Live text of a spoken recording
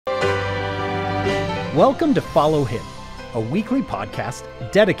Welcome to Follow Him, a weekly podcast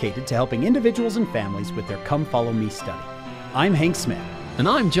dedicated to helping individuals and families with their Come Follow Me study. I'm Hank Smith. And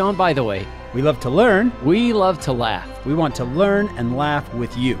I'm John Bytheway. We love to learn. We love to laugh. We want to learn and laugh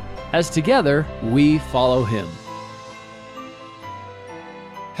with you. As together, we follow Him.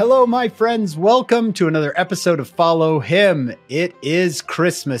 Hello, my friends. Welcome to another episode of Follow Him. It is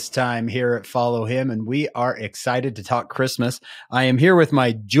Christmas time here at Follow Him, and we are excited to talk Christmas. I am here with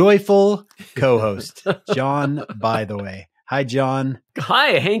my joyful co-host, John Bytheway. Hi, John.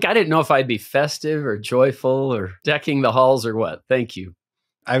 Hi, Hank. I didn't know if I'd be festive or joyful or decking the halls or what. Thank you.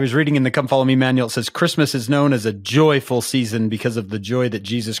 I was reading in the Come Follow Me manual. It says Christmas is known as a joyful season because of the joy that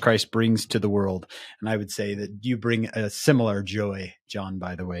Jesus Christ brings to the world. And I would say that you bring a similar joy, John,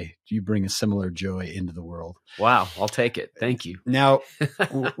 by the way. You bring a similar joy into the world. Wow. I'll take it. Thank you. Now,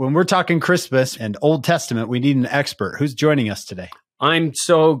 when we're talking Christmas and Old Testament, we need an expert. Who's joining us today? I'm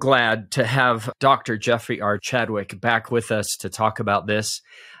so glad to have Dr. Jeffrey R. Chadwick back with us to talk about this.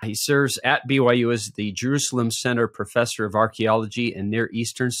 He serves at BYU as the Jerusalem Center Professor of Archaeology and Near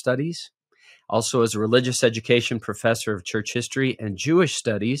Eastern Studies, also as a religious education professor of church history and Jewish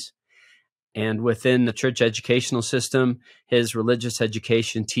studies. And within the church educational system, his religious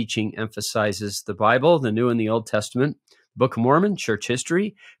education teaching emphasizes the Bible, the New and the Old Testament, Book of Mormon, church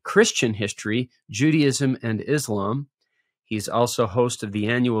history, Christian history, Judaism, and Islam. He's also host of the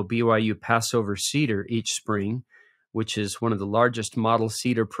annual BYU Passover Seder each spring, which is one of the largest model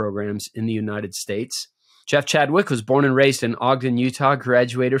Seder programs in the United States. Jeff Chadwick was born and raised in Ogden, Utah,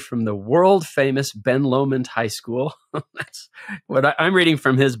 graduated from the world-famous Ben Lomond High School. That's what I'm reading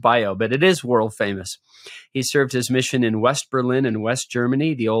from his bio, but it is world-famous. He served his mission in West Berlin and West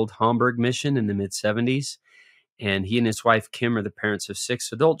Germany, the old Hamburg mission in the mid-'70s. And he and his wife, Kim, are the parents of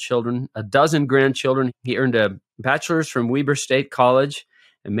 6 adult children, a dozen grandchildren. He earned a bachelor's from Weber State College,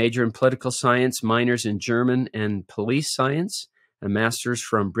 a major in political science, minors in German and police science, a master's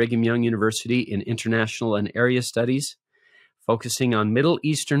from Brigham Young University in international and area studies, focusing on Middle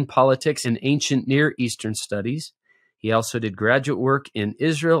Eastern politics and ancient Near Eastern studies. He also did graduate work in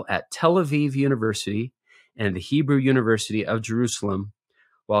Israel at Tel Aviv University and the Hebrew University of Jerusalem,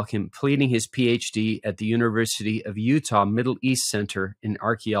 while completing his PhD at the University of Utah Middle East Center in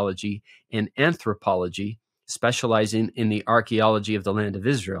Archaeology and Anthropology, specializing in the archaeology of the land of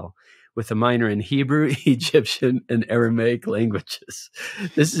Israel, with a minor in Hebrew, Egyptian, and Aramaic languages.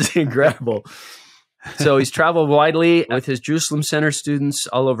 This is incredible. So he's traveled widely with his Jerusalem Center students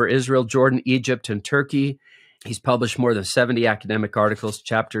all over Israel, Jordan, Egypt, and Turkey. He's published more than 70 academic articles,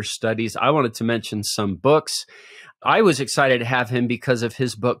 chapters, studies. I wanted to mention some books. I was excited to have him because of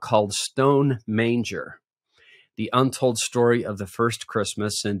his book called Stone Manger, The Untold Story of the First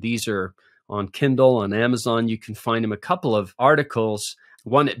Christmas. And these are on Kindle, on Amazon. You can find him a couple of articles,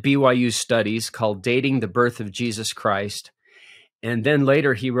 one at BYU Studies called Dating the Birth of Jesus Christ. And then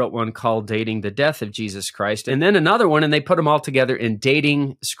later he wrote one called Dating the Death of Jesus Christ. And then another one, and they put them all together in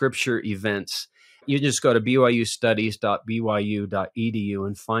Dating Scripture Events. You just go to byustudies.byu.edu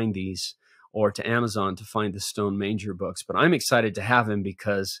and find these, or to Amazon to find the Stone Manger books. But I'm excited to have him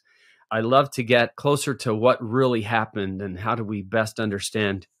because I love to get closer to what really happened and how do we best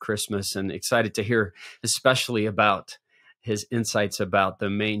understand Christmas, and excited to hear especially about his insights about the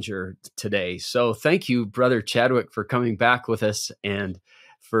manger today. So thank you, Brother Chadwick, for coming back with us and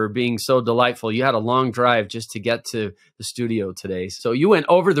for being so delightful. You had a long drive just to get to the studio today. So you went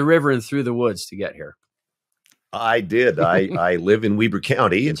over the river and through the woods to get here. I did. I live in Weber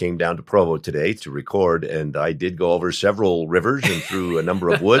County and came down to Provo today to record. And I did go over several rivers and through a number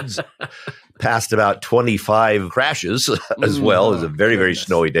of woods, past about 25 crashes as well. It was a very, very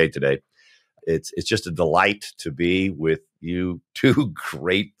snowy day today. It's just a delight to be with you two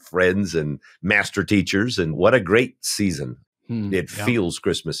great friends and master teachers. And what a great season. It feels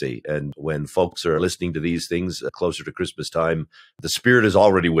Christmassy. And when folks are listening to these things closer to Christmas time, the spirit is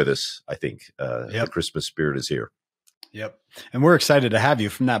already with us, I think. The Christmas spirit is here. Yep. And we're excited to have you.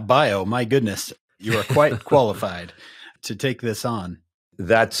 From that bio, my goodness, you are quite qualified to take this on.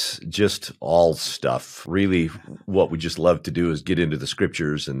 That's just all stuff. Really, what we just love to do is get into the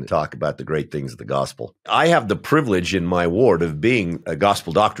scriptures and talk about the great things of the gospel. I have the privilege in my ward of being a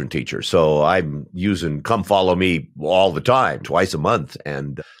gospel doctrine teacher. So I'm using Come Follow Me all the time, twice a month.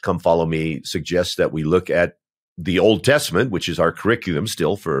 And Come Follow Me suggests that we look at the Old Testament, which is our curriculum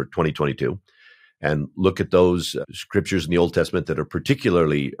still for 2022, and look at those scriptures in the Old Testament that are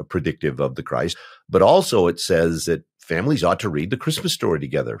particularly predictive of the Christ. But also it says that families ought to read the Christmas story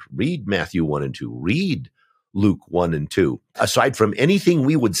together. Read Matthew 1 and 2. Read Luke 1 and 2. Aside from anything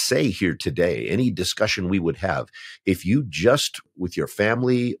we would say here today, any discussion we would have, if you just with your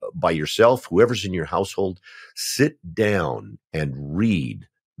family, by yourself, whoever's in your household, sit down and read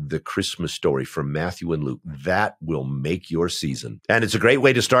the Christmas story from Matthew and Luke, that will make your season. And it's a great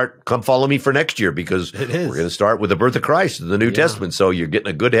way to start Come Follow Me for next year, because we're going to start with the birth of Christ in the New Testament. So you're getting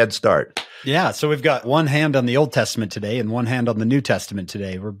a good head start. Yeah. So we've got one hand on the Old Testament today and one hand on the New Testament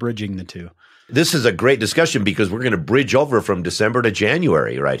today. We're bridging the two. This is a great discussion because we're going to bridge over from December to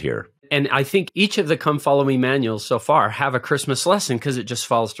January right here. And I think each of the Come Follow Me manuals so far have a Christmas lesson because it just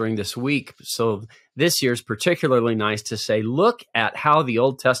falls during this week. So this year's particularly nice to say, look at how the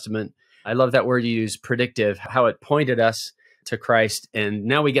Old Testament, I love that word you use, predictive, how it pointed us to Christ. And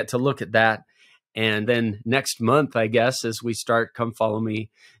now we get to look at that. And then next month, I guess, as we start Come Follow Me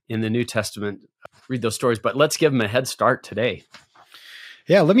in the New Testament, read those stories. But let's give them a head start today.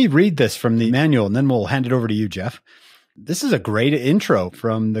 Yeah, let me read this from the manual, and then we'll hand it over to you, Jeff. This is a great intro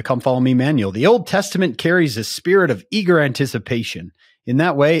from the Come Follow Me manual. The Old Testament carries a spirit of eager anticipation. In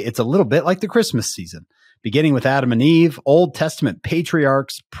that way, it's a little bit like the Christmas season. Beginning with Adam and Eve, Old Testament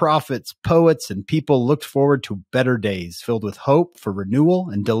patriarchs, prophets, poets, and people looked forward to better days filled with hope for renewal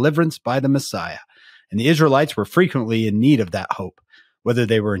and deliverance by the Messiah. And the Israelites were frequently in need of that hope, whether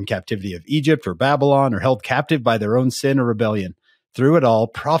they were in captivity of Egypt or Babylon or held captive by their own sin or rebellion. Through it all,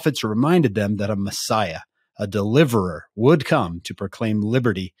 prophets reminded them that a Messiah, a deliverer, would come to proclaim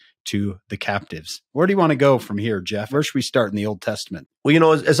liberty to the captives. Where do you want to go from here, Jeff? Where should we start in the Old Testament?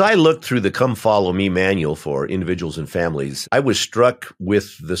 Well, as I looked through the Come Follow Me manual for individuals and families, I was struck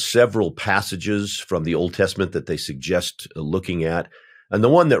with the several passages from the Old Testament that they suggest looking at. And the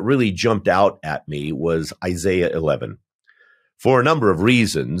one that really jumped out at me was Isaiah 11. For a number of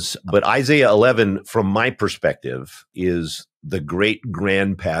reasons, but Isaiah 11, from my perspective, is the great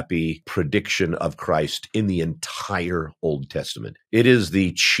grandpappy prediction of Christ in the entire Old Testament. It is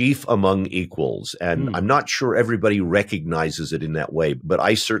the chief among equals, and I'm not sure everybody recognizes it in that way, but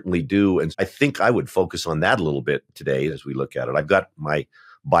I certainly do, and I think I would focus on that a little bit today as we look at it. I've got my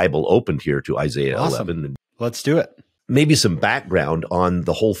Bible opened here to Isaiah 11. And let's do it. Maybe some background on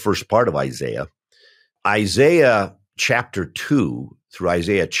the whole first part of Isaiah. Isaiah chapter 2 through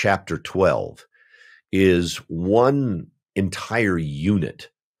Isaiah chapter 12 is one entire unit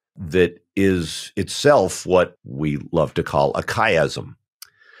that is itself what we love to call a chiasm,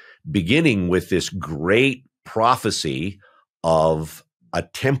 beginning with this great prophecy of a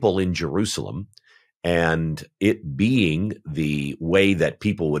temple in Jerusalem and it being the way that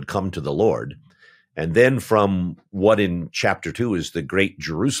people would come to the Lord. And then from what in chapter 2 is the great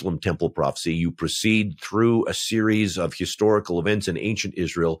Jerusalem temple prophecy, you proceed through a series of historical events in ancient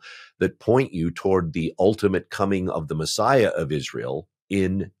Israel that point you toward the ultimate coming of the Messiah of Israel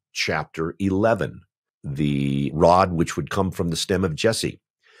in chapter 11, the rod which would come from the stem of Jesse.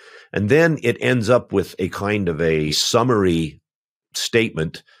 And then it ends up with a kind of a summary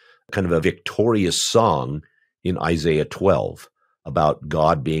statement, kind of a victorious song in Isaiah 12. About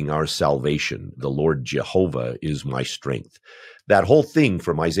God being our salvation. The Lord Jehovah is my strength. That whole thing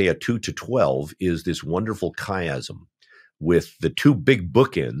from Isaiah 2 to 12 is this wonderful chiasm, with the two big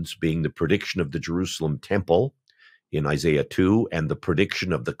bookends being the prediction of the Jerusalem temple in Isaiah 2 and the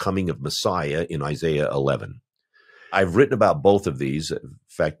prediction of the coming of Messiah in Isaiah 11. I've written about both of these. In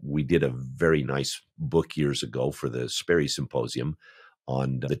fact, we did a very nice book years ago for the Sperry Symposium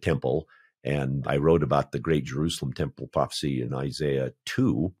on the temple. And I wrote about the great Jerusalem temple prophecy in Isaiah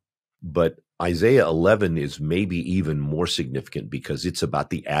 2, but Isaiah 11 is maybe even more significant because it's about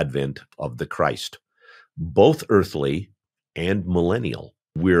the advent of the Christ, both earthly and millennial.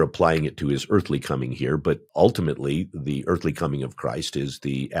 We're applying it to his earthly coming here, but ultimately the earthly coming of Christ is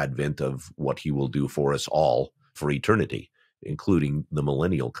the advent of what he will do for us all for eternity, including the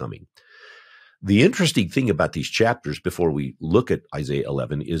millennial coming. The interesting thing about these chapters before we look at Isaiah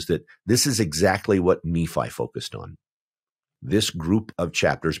 11 is that this is exactly what Nephi focused on. This group of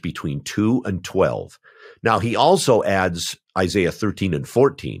chapters between 2 and 12. Now, he also adds Isaiah 13 and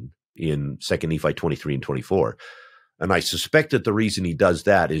 14 in 2 Nephi 23 and 24. And I suspect that the reason he does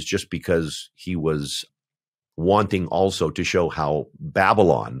that is just because he was wanting also to show how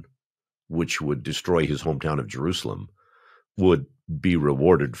Babylon, which would destroy his hometown of Jerusalem, would be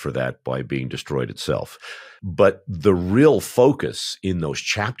rewarded for that by being destroyed itself. But the real focus in those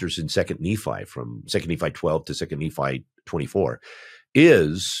chapters in 2 Nephi, from 2 Nephi 12 to 2 Nephi 24,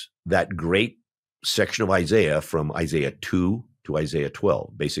 is that great section of Isaiah from Isaiah 2 to Isaiah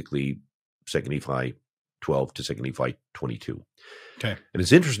 12, basically 2 Nephi 12 to 2 Nephi 22. Okay. And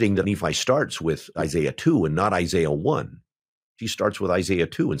it's interesting that Nephi starts with Isaiah 2 and not Isaiah 1. He starts with Isaiah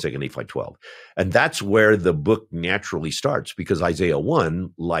 2 in 2 Nephi 12. And that's where the book naturally starts, because Isaiah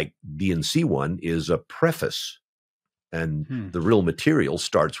 1, like D&C 1, is a preface. And the real material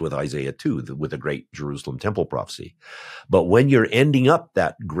starts with Isaiah 2, with the great Jerusalem temple prophecy. But when you're ending up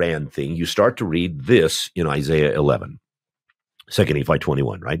that grand thing, you start to read this in Isaiah 11, 2 Nephi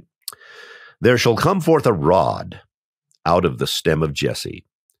 21, right? There shall come forth a rod out of the stem of Jesse,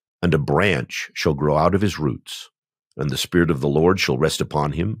 and a branch shall grow out of his roots. And the Spirit of the Lord shall rest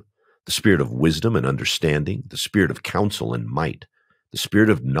upon him, the Spirit of wisdom and understanding, the Spirit of counsel and might, the Spirit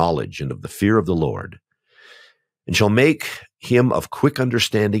of knowledge and of the fear of the Lord. And shall make him of quick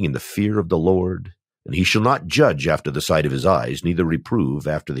understanding in the fear of the Lord. And he shall not judge after the sight of his eyes, neither reprove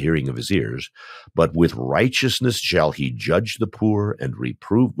after the hearing of his ears. But with righteousness shall he judge the poor, and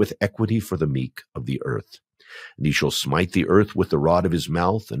reprove with equity for the meek of the earth. And he shall smite the earth with the rod of his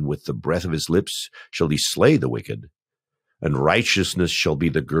mouth, and with the breath of his lips shall he slay the wicked. And righteousness shall be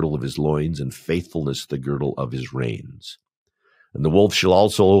the girdle of his loins, and faithfulness the girdle of his reins. And the wolf shall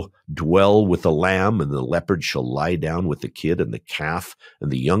also dwell with the lamb, and the leopard shall lie down with the kid and the calf, and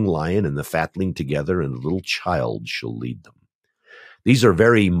the young lion and the fatling together, and the little child shall lead them. These are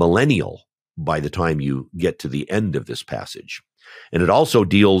very millennial by the time you get to the end of this passage. And it also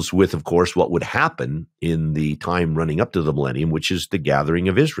deals with, of course, what would happen in the time running up to the millennium, which is the gathering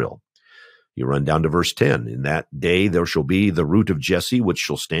of Israel. You run down to verse 10. In that day there shall be the root of Jesse, which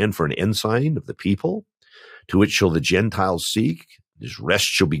shall stand for an ensign of the people. To it shall the Gentiles seek. His rest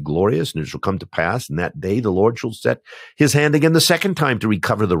shall be glorious, and it shall come to pass in that day the Lord shall set his hand again the second time to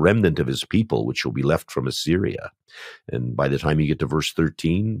recover the remnant of his people, which shall be left from Assyria. And by the time you get to verse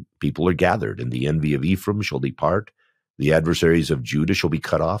 13, people are gathered, and the envy of Ephraim shall depart. The adversaries of Judah shall be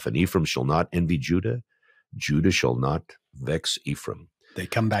cut off, and Ephraim shall not envy Judah. Judah shall not vex Ephraim. They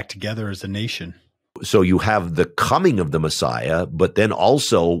come back together as a nation. So you have the coming of the Messiah, but then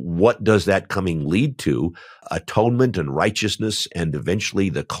also what does that coming lead to? Atonement and righteousness, and eventually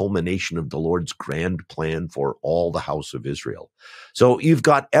the culmination of the Lord's grand plan for all the house of Israel. So you've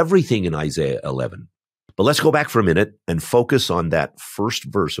got everything in Isaiah 11. But let's go back for a minute and focus on that first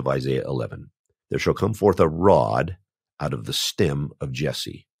verse of Isaiah 11. There shall come forth a rod out of the stem of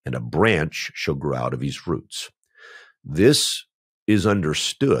Jesse, and a branch shall grow out of his roots. This is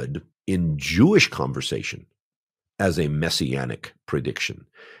understood in Jewish conversation as a messianic prediction,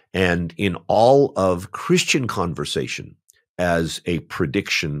 and in all of Christian conversation as a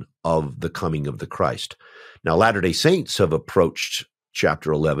prediction of the coming of the Christ. Now, Latter-day Saints have approached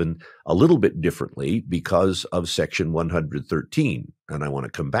chapter 11 a little bit differently because of section 113, and I want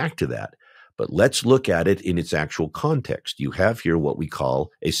to come back to that. But let's look at it in its actual context. You have here what we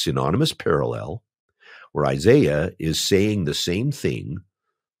call a synonymous parallel, where Isaiah is saying the same thing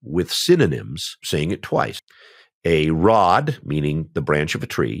with synonyms, saying it twice. A rod, meaning the branch of a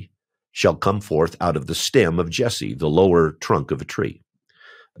tree, shall come forth out of the stem of Jesse, the lower trunk of a tree.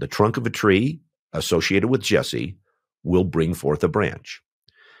 The trunk of a tree associated with Jesse will bring forth a branch.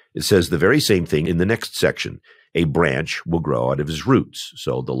 It says the very same thing in the next section. A branch will grow out of his roots.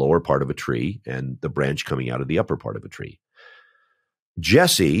 So the lower part of a tree and the branch coming out of the upper part of a tree.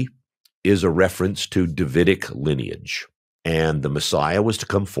 Jesse is a reference to Davidic lineage. And the Messiah was to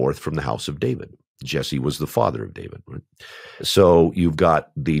come forth from the house of David. Jesse was the father of David. Right? So you've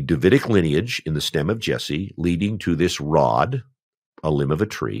got the Davidic lineage in the stem of Jesse leading to this rod, a limb of a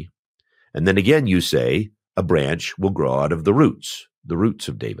tree. And then again you say a branch will grow out of the roots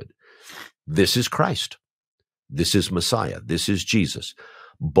of David. This is Christ. This is Messiah. This is Jesus.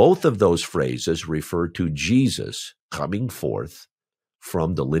 Both of those phrases refer to Jesus coming forth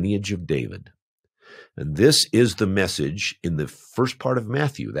from the lineage of David. And this is the message in the first part of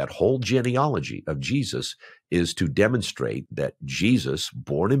Matthew. That whole genealogy of Jesus is to demonstrate that Jesus,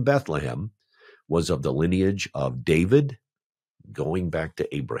 born in Bethlehem, was of the lineage of David going back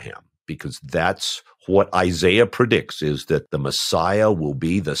to Abraham, because that's what Isaiah predicts, is that the Messiah will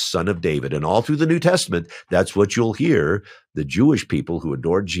be the son of David. And all through the New Testament, that's what you'll hear the Jewish people who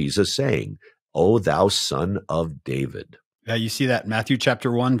adored Jesus saying, "O thou son of David." Yeah, you see that in Matthew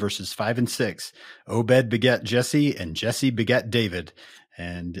chapter 1, verses 5 and 6. Obed begat Jesse, and Jesse begat David.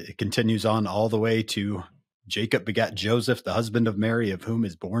 And it continues on all the way to Jacob begat Joseph, the husband of Mary, of whom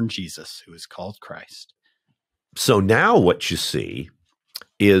is born Jesus, who is called Christ. So now what you see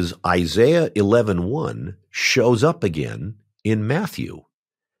is Isaiah 11:1 shows up again in Matthew.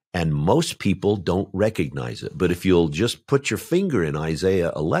 And most people don't recognize it. But if you'll just put your finger in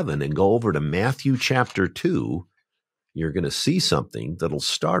Isaiah 11 and go over to Matthew chapter 2, you're going to see something that'll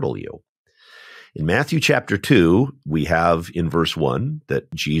startle you. In Matthew chapter 2, we have in verse 1 that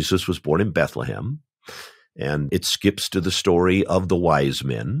Jesus was born in Bethlehem. And it skips to the story of the wise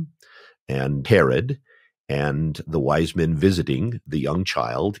men and Herod and the wise men visiting the young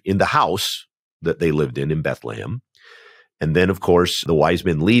child in the house that they lived in Bethlehem. And then, of course, the wise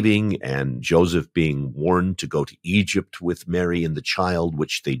men leaving and Joseph being warned to go to Egypt with Mary and the child,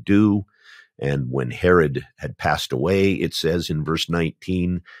 which they do. And when Herod had passed away, it says in verse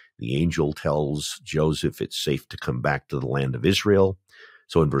 19, the angel tells Joseph it's safe to come back to the land of Israel.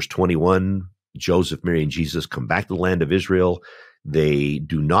 So in verse 21, Joseph, Mary, and Jesus come back to the land of Israel. They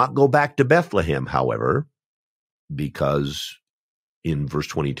do not go back to Bethlehem, however, because in verse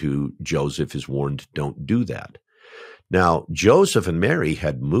 22, Joseph is warned, don't do that. Now, Joseph and Mary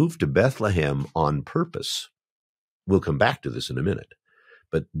had moved to Bethlehem on purpose. We'll come back to this in a minute.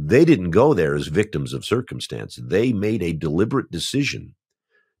 But they didn't go there as victims of circumstance. They made a deliberate decision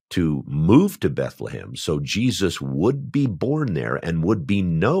to move to Bethlehem so Jesus would be born there and would be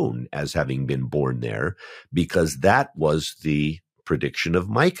known as having been born there, because that was the prediction of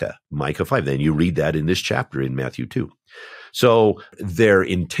Micah 5. Then you read that in this chapter in Matthew 2. So their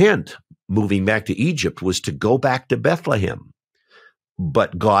intent moving back to Egypt was to go back to Bethlehem.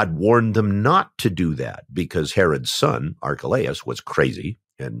 But God warned them not to do that because Herod's son, Archelaus, was crazy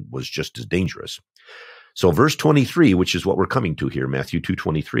and was just as dangerous. So verse 23, which is what we're coming to here, Matthew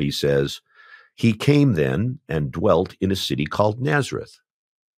 2:23 says, he came then and dwelt in a city called Nazareth,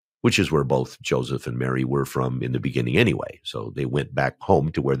 which is where both Joseph and Mary were from in the beginning anyway. So they went back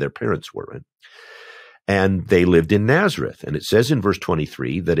home to where their parents were. And they lived in Nazareth. And it says in verse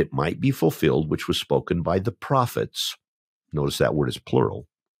 23 that it might be fulfilled, which was spoken by the prophets. Notice that word is plural.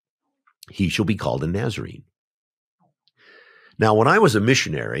 He shall be called a Nazarene. Now, when I was a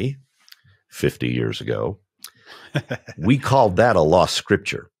missionary 50 years ago, we called that a lost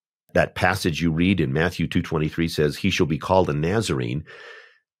scripture. That passage you read in Matthew 2:23 says, he shall be called a Nazarene.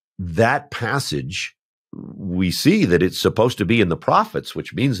 That passage, we see that it's supposed to be in the prophets,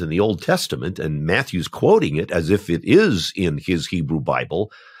 which means in the Old Testament, and Matthew's quoting it as if it is in his Hebrew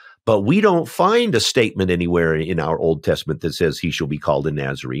Bible. But we don't find a statement anywhere in our Old Testament that says he shall be called a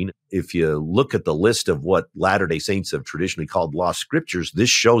Nazarene. If you look at the list of what Latter-day Saints have traditionally called lost scriptures,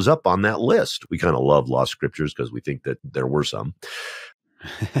 this shows up on that list. We kind of love lost scriptures because we think that there were some.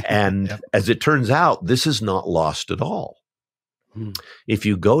 And yep. As it turns out, this is not lost at all. If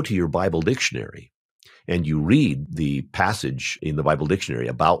you go to your Bible dictionary and you read the passage in the Bible dictionary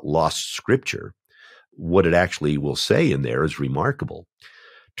about lost scripture, what it actually will say in there is remarkable.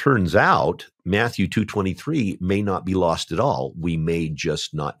 Turns out Matthew 2:23 may not be lost at all. We may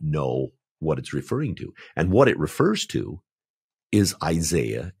just not know what it's referring to. And what it refers to is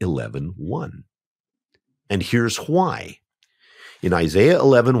Isaiah 11:1. And here's why. In Isaiah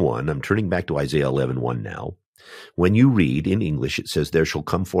 11:1, I'm turning back to Isaiah 11:1 now. When you read in English, it says, there shall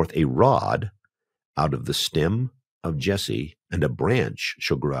come forth a rod out of the stem of Jesse, and a branch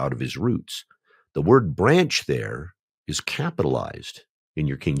shall grow out of his roots. The word branch there is capitalized in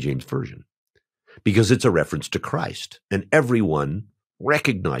your King James Version because it's a reference to Christ, and everyone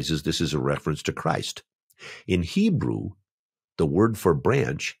recognizes this is a reference to Christ. In Hebrew, the word for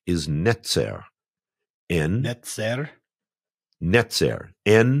branch is netzer. Netzer? Netzer.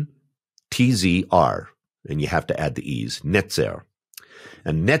 N-T-Z-R. And you have to add the E's. Netzer.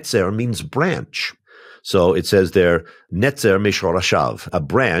 And netzer means branch. So it says there, netzer mishorashav, a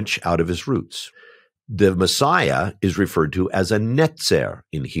branch out of his roots. The Messiah is referred to as a netzer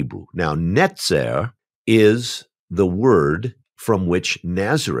in Hebrew. Now, netzer is the word from which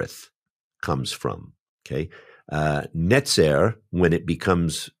Nazareth comes from. Okay, netzer, when it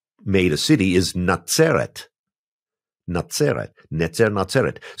becomes made a city, is Natseret. Natseret, netzer,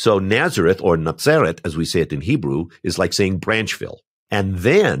 Natseret. So Nazareth, or Natseret, as we say it in Hebrew, is like saying Branchville. And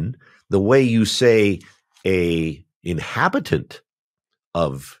then the way you say a inhabitant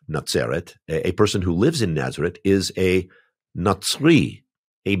of Natseret, a person who lives in Nazareth, is a Natsri,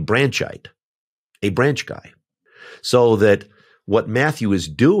 a branchite, a branch guy. So that what Matthew is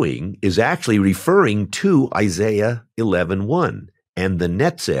doing is actually referring to Isaiah 11:1 and the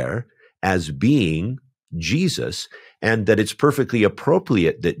Netzer as being Jesus, and that it's perfectly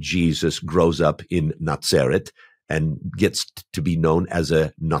appropriate that Jesus grows up in Nazareth and gets to be known as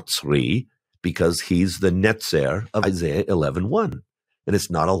a Natsri because he's the Netzer of Isaiah 11:1. And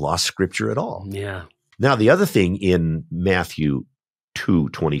it's not a lost scripture at all. Yeah. Now, the other thing in Matthew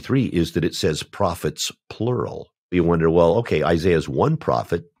 2:23 is that it says prophets plural. You wonder, well, okay, Isaiah's one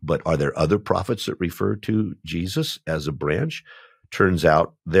prophet, but are there other prophets that refer to Jesus as a branch? Turns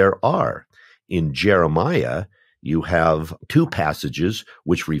out there are. In Jeremiah, you have two passages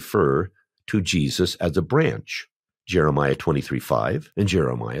which refer to Jesus as a branch. Jeremiah 23:5, and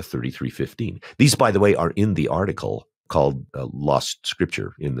Jeremiah 33:15. These, by the way, are in the article called Lost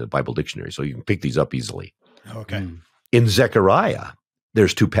Scripture in the Bible Dictionary, so you can pick these up easily. Okay. In Zechariah,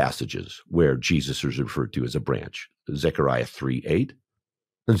 there's two passages where Jesus is referred to as a branch, Zechariah 3:8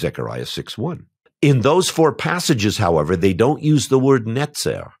 and Zechariah 6:1. In those four passages, however, they don't use the word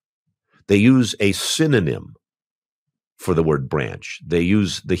netzer. They use a synonym for the word branch. They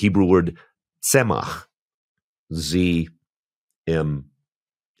use the Hebrew word tzemach, Z-M-A-C-H,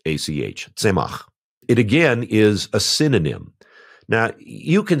 tzemach. It again is a synonym. Now,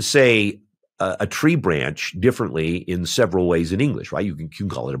 you can say a tree branch differently in several ways in English, right? You can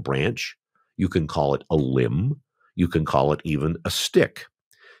call it a branch. You can call it a limb. You can call it even a stick.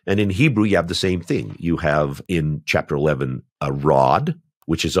 And in Hebrew, you have the same thing. You have in chapter 11 a rod,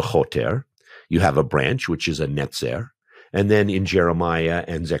 which is a choter. You have a branch, which is a netzer. And then in Jeremiah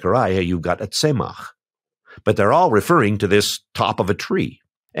and Zechariah, you've got a tzemach. But they're all referring to this top of a tree.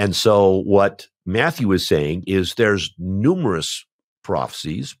 And so what Matthew is saying is there's numerous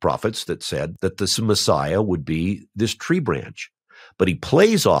prophets that said that this Messiah would be this tree branch. But he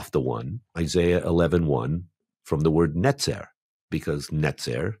plays off the one, Isaiah 11:1, from the word netzer, because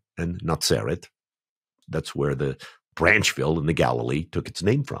netzer and Nazareth, that's where the Branchville in the Galilee took its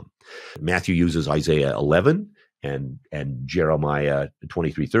name from. Matthew uses Isaiah 11 and Jeremiah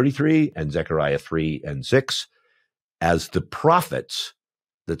 23:33 and Zechariah 3 and 6 as the prophets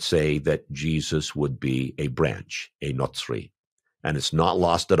that say that Jesus would be a branch, a notzri. And it's not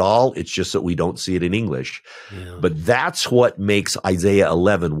lost at all. It's just that we don't see it in English. Yeah. But that's what makes Isaiah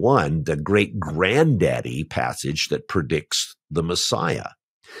 11:1 the great granddaddy passage that predicts the Messiah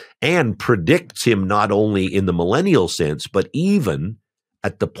and predicts him not only in the millennial sense, but even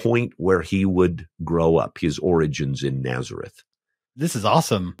at the point where he would grow up, his origins in Nazareth. This is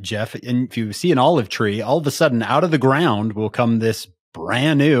awesome, Jeff. And if you see an olive tree, all of a sudden out of the ground will come this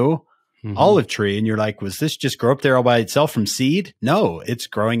brand new olive tree. And you're like, was this just grow up there all by itself from seed? No, it's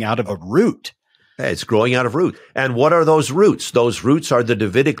growing out of a root. It's growing out of root. And what are those roots? Those roots are the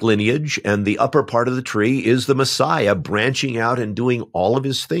Davidic lineage, and the upper part of the tree is the Messiah branching out and doing all of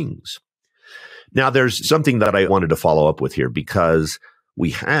his things. Now, there's something that I wanted to follow up with here, because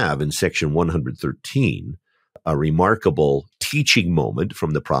we have in section 113 a remarkable teaching moment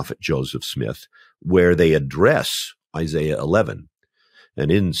from the prophet Joseph Smith where they address Isaiah 11. And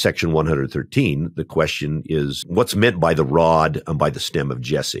in section 113, the question is, what's meant by the rod and by the stem of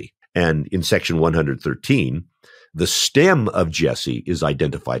Jesse? And in section 113, the stem of Jesse is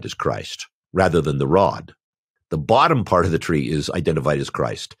identified as Christ rather than the rod. The bottom part of the tree is identified as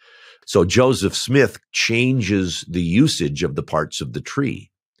Christ. So Joseph Smith changes the usage of the parts of the tree.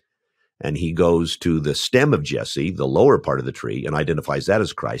 And he goes to the stem of Jesse, the lower part of the tree, and identifies that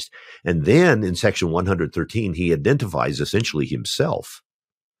as Christ. And then in section 113, he identifies essentially himself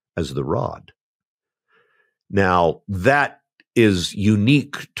as the rod. Now, that is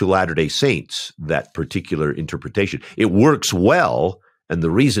unique to Latter-day Saints, that particular interpretation. It works well, and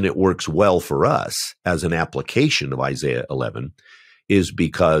the reason it works well for us as an application of Isaiah 11 is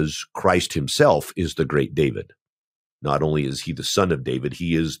because Christ himself is the great David. Not only is he the son of David,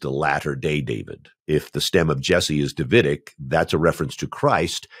 he is the latter-day David. If the stem of Jesse is Davidic, that's a reference to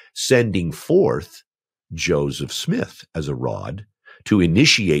Christ sending forth Joseph Smith as a rod to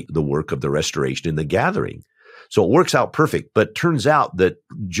initiate the work of the restoration and the gathering. So it works out perfect, but turns out that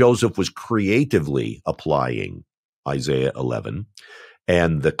Joseph was creatively applying Isaiah 11.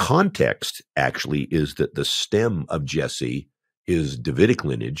 And the context actually is that the stem of Jesse is Davidic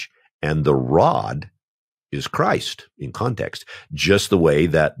lineage and the rod is Christ in context, just the way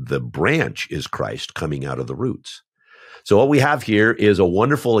that the branch is Christ coming out of the roots. So what we have here is a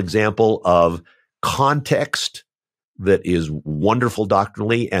wonderful example of context that is wonderful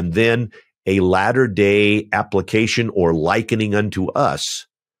doctrinally, and then a latter-day application or likening unto us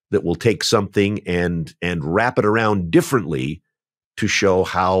that will take something and wrap it around differently to show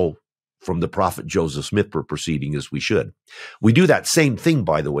how from the prophet Joseph Smith we're proceeding as we should. We do that same thing,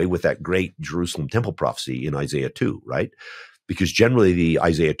 by the way, with that great Jerusalem temple prophecy in Isaiah 2, right? Because generally the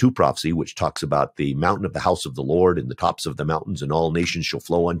Isaiah 2 prophecy, which talks about the mountain of the house of the Lord and the tops of the mountains and all nations shall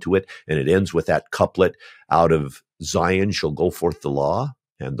flow unto it, and it ends with that couplet, out of Zion shall go forth the law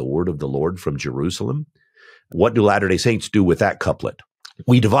and the word of the Lord from Jerusalem. What do Latter-day Saints do with that couplet?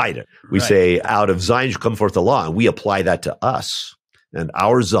 We divide it. We say, out of Zion shall come forth the law, and we apply that to us and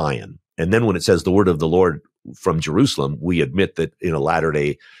our Zion. And then when it says the word of the Lord from Jerusalem, we admit that in a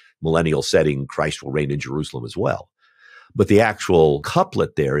latter-day millennial setting, Christ will reign in Jerusalem as well. But the actual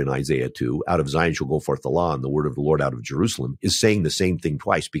couplet there in Isaiah 2, out of Zion shall go forth the law and the word of the Lord out of Jerusalem, is saying the same thing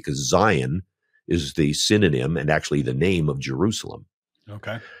twice, because Zion is the synonym and actually the name of Jerusalem.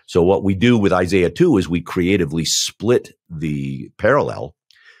 Okay. So what we do with Isaiah 2 is we creatively split the parallel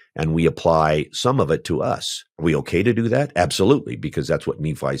and we apply some of it to us. Are we okay to do that? Absolutely, because that's what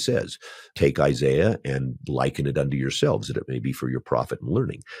Nephi says. Take Isaiah and liken it unto yourselves, that it may be for your profit and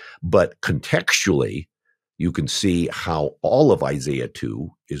learning. But contextually, you can see how all of Isaiah 2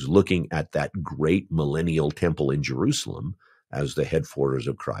 is looking at that great millennial temple in Jerusalem as the headquarters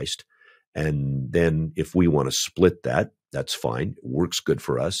of Christ. And then if we want to split that, that's fine. It works good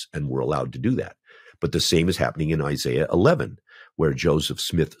for us, and we're allowed to do that. But the same is happening in Isaiah 11, where Joseph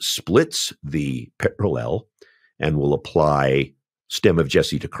Smith splits the parallel and will apply stem of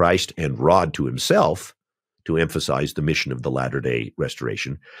Jesse to Christ and rod to himself to emphasize the mission of the latter-day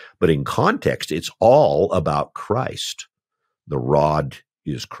restoration. But in context, it's all about Christ. The rod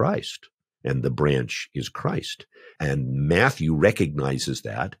is Christ, and the branch is Christ. And Matthew recognizes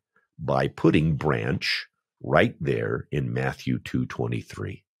that by putting branch right there in Matthew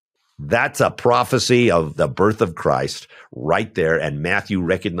 2:23. That's a prophecy of the birth of Christ right there, and Matthew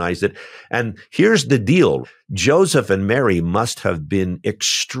recognized it. And here's the deal. Joseph and Mary must have been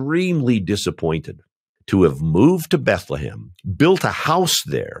extremely disappointed to have moved to Bethlehem, built a house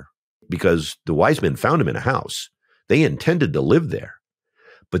there, because the wise men found him in a house. They intended to live there.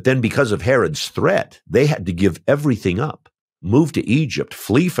 But then because of Herod's threat, they had to give everything up, move to Egypt,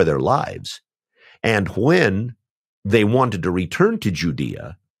 flee for their lives. And when they wanted to return to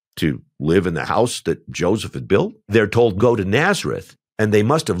Judea, to live in the house that Joseph had built, they're told, go to Nazareth. And they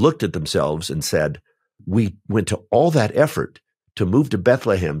must have looked at themselves and said, we went to all that effort to move to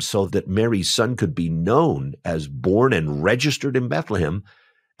Bethlehem so that Mary's son could be known as born and registered in Bethlehem.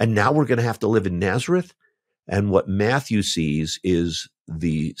 And now we're going to have to live in Nazareth. And what Matthew sees is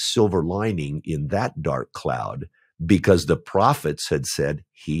the silver lining in that dark cloud, because the prophets had said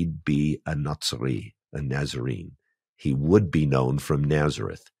he'd be a Nazarene. He would be known from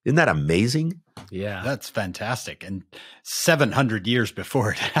Nazareth. Isn't that amazing? Yeah. That's fantastic. And 700 years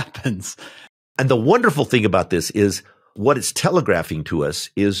before it happens. And the wonderful thing about this is what it's telegraphing to us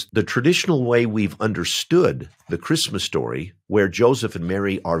is the traditional way we've understood the Christmas story, where Joseph and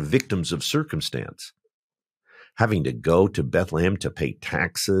Mary are victims of circumstance, having to go to Bethlehem to pay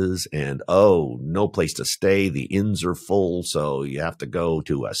taxes and, no place to stay. The inns are full, so you have to go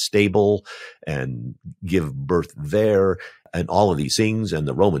to a stable and give birth there, and all of these things. And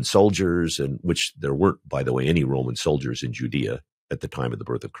the Roman soldiers, and which there weren't, by the way, any Roman soldiers in Judea at the time of the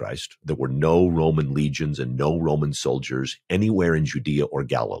birth of Christ. There were no Roman legions and no Roman soldiers anywhere in Judea or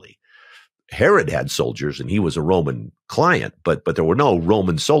Galilee. Herod had soldiers, and he was a Roman client, but there were no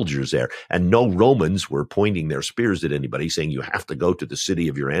Roman soldiers there, and no Romans were pointing their spears at anybody saying you have to go to the city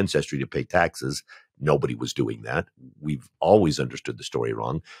of your ancestry to pay taxes. Nobody was doing that. We've always understood the story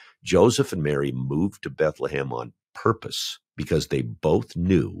wrong. Joseph and Mary moved to Bethlehem on purpose because they both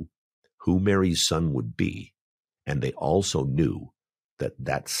knew who Mary's son would be, and they also knew that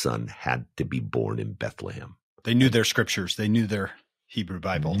that son had to be born in Bethlehem. They knew their scriptures. They knew their Hebrew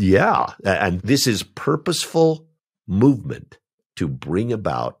Bible. Yeah. And this is purposeful movement to bring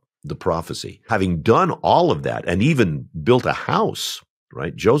about the prophecy. Having done all of that and even built a house,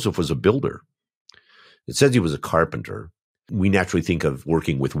 right? Joseph was a builder. It says he was a carpenter. We naturally think of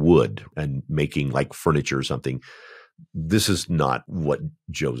working with wood and making like furniture or something. This is not what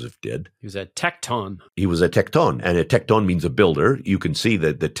Joseph did. He was a tecton. He was a tecton, and a tecton means a builder. You can see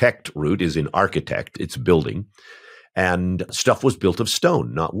that the tect root is in architect. It's building. And stuff was built of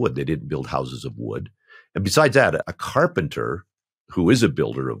stone, not wood. They didn't build houses of wood. And besides that, a carpenter who is a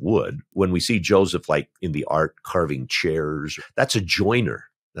builder of wood, when we see Joseph like in the art carving chairs, that's a joiner.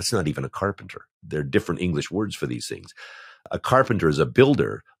 That's not even a carpenter. There are different English words for these things. A carpenter is a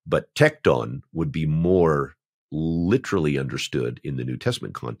builder, but tecton would be more literally understood in the New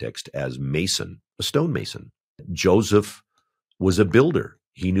Testament context as mason, a stonemason. Joseph was a builder.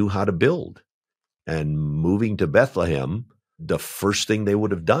 He knew how to build. And moving to Bethlehem, the first thing they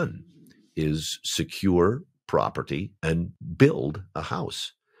would have done is secure property and build a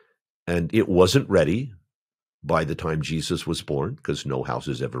house. And it wasn't ready by the time Jesus was born, because no house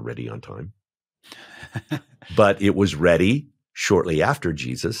is ever ready on time. But it was ready shortly after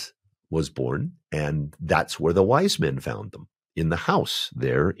Jesus was born, and that's where the wise men found them, in the house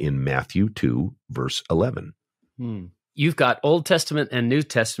there in Matthew 2, verse 11. You've got Old Testament and New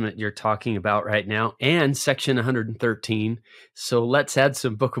Testament you're talking about right now, and section 113. So let's add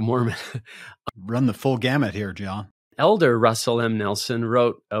some Book of Mormon. Run the full gamut here, John. Elder Russell M. Nelson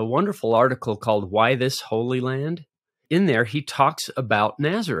wrote a wonderful article called Why This Holy Land? In there, he talks about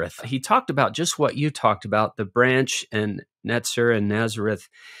Nazareth. He talked about just what you talked about, the branch and Netzer and Nazareth.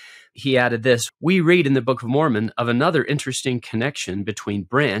 He added this, we read in the Book of Mormon of another interesting connection between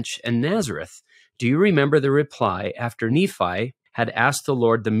branch and Nazareth. Do you remember the reply after Nephi had asked the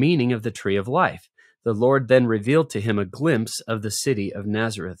Lord the meaning of the tree of life? The Lord then revealed to him a glimpse of the city of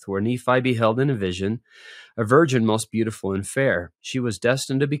Nazareth, where Nephi beheld in a vision a virgin most beautiful and fair. She was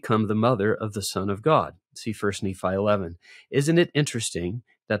destined to become the mother of the Son of God. See 1 Nephi 11. Isn't it interesting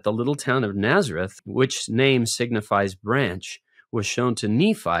that the little town of Nazareth, which name signifies branch, was shown to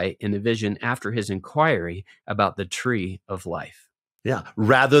Nephi in a vision after his inquiry about the tree of life? Yeah.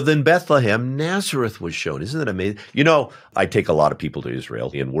 Rather than Bethlehem, Nazareth was shown. Isn't that amazing? You know, I take a lot of people to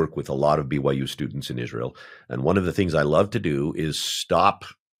Israel and work with a lot of BYU students in Israel. And one of the things I love to do is stop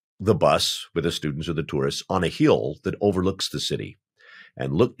the bus with the students or the tourists on a hill that overlooks the city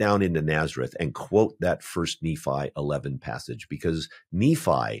and look down into Nazareth and quote that 1 Nephi 11 passage, because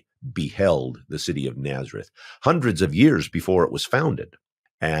Nephi beheld the city of Nazareth hundreds of years before it was founded.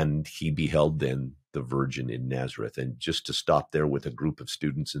 And he beheld then the virgin in Nazareth. And just to stop there with a group of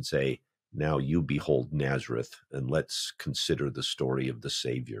students and say, now you behold Nazareth, and let's consider the story of the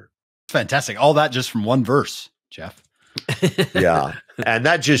Savior. Fantastic. All that just from one verse, Jeff. Yeah. And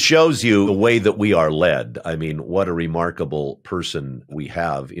that just shows you the way that we are led. I mean, what a remarkable person we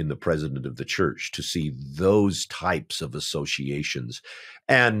have in the president of the church to see those types of associations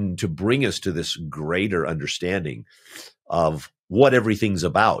and to bring us to this greater understanding of what everything's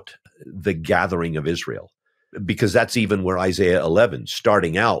about, the gathering of Israel. Because that's even where Isaiah 11,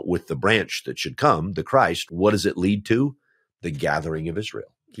 starting out with the branch that should come, the Christ, what does it lead to? The gathering of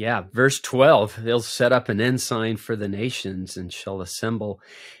Israel. Yeah, verse 12, they'll set up an ensign for the nations and shall assemble.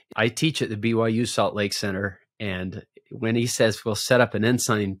 I teach at the BYU Salt Lake Center, and when he says we'll set up an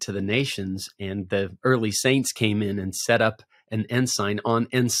ensign to the nations, and the early saints came in and set up an ensign on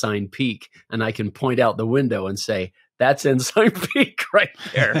Ensign Peak, and I can point out the window and say, that's Ensign Peak right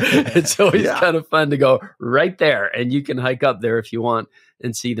there. It's always kind of fun to go right there, and you can hike up there if you want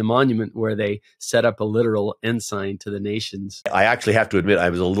and see the monument where they set up a literal ensign to the nations. I actually have to admit, I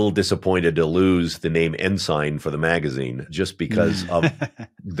was a little disappointed to lose the name ensign for the magazine just because of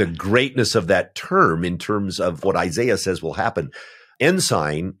the greatness of that term in terms of what Isaiah says will happen.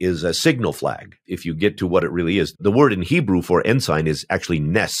 Ensign is a signal flag. If you get to what it really is, the word in Hebrew for ensign is actually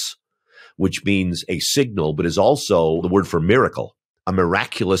nes, which means a signal, but is also the word for miracle. A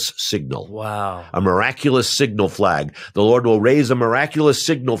miraculous signal. Wow. A miraculous signal flag. The Lord will raise a miraculous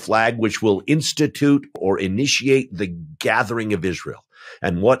signal flag which will institute or initiate the gathering of Israel.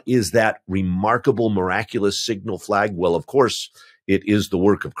 And what is that remarkable, miraculous signal flag? Well, of course, it is the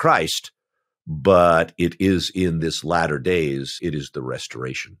work of Christ, but it is in this latter days, it is the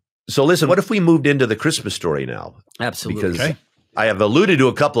restoration. So listen, what if we moved into the Christmas story now? Absolutely. Because I have alluded to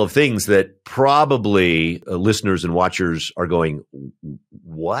a couple of things that probably listeners and watchers are going,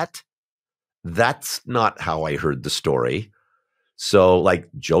 what? That's not how I heard the story. So like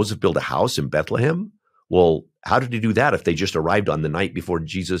Joseph built a house in Bethlehem? Well, how did he do that if they just arrived on the night before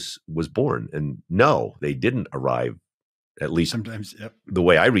Jesus was born? And no, they didn't arrive, at least sometimes. The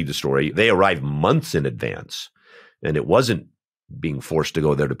way I read the story, they arrived months in advance. And it wasn't being forced to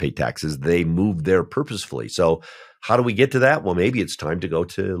go there to pay taxes. They moved there purposefully. So how do we get to that? Well, maybe it's time to go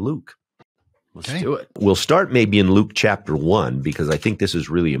to Luke. Let's do it. We'll start maybe in Luke chapter 1, because I think this is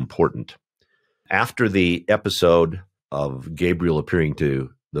really important. After the episode of Gabriel appearing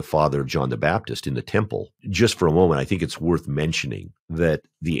to the father of John the Baptist in the temple, just for a moment, I think it's worth mentioning that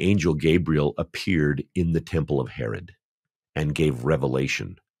the angel Gabriel appeared in the temple of Herod and gave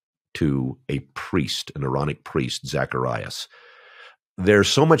revelation to a priest, an Aaronic priest, Zacharias. There's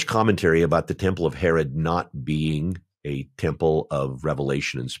so much commentary about the temple of Herod not being a temple of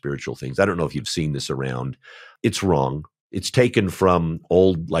revelation and spiritual things. I don't know if you've seen this around. It's wrong. It's taken from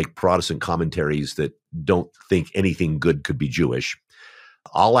old, like Protestant commentaries that don't think anything good could be Jewish.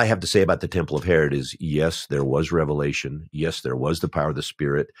 All I have to say about the temple of Herod is, yes, there was revelation. Yes, there was the power of the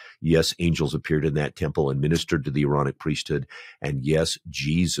Spirit. Yes, angels appeared in that temple and ministered to the Aaronic priesthood. And yes,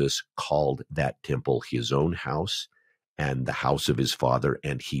 Jesus called that temple his own house and the house of his father,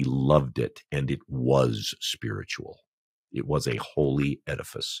 and he loved it, and it was spiritual. It was a holy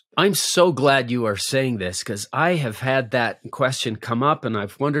edifice. I'm so glad you are saying this, because I have had that question come up, and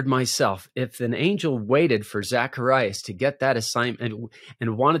I've wondered myself, if an angel waited for Zacharias to get that assignment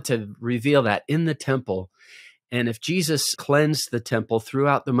and wanted to reveal that in the temple, and if Jesus cleansed the temple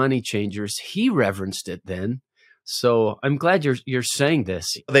throughout the money changers, he reverenced it then. So I'm glad you're saying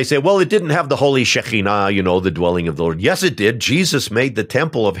this. They say, well, it didn't have the holy Shekinah, the dwelling of the Lord. Yes, it did. Jesus made the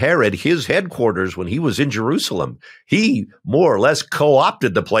temple of Herod his headquarters when he was in Jerusalem. He more or less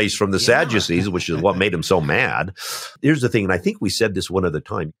co-opted the place from the Sadducees, which is what made him so mad. Here's the thing, and I think we said this one other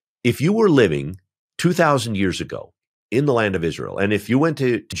time. if you were living 2,000 years ago in the land of Israel, and if you went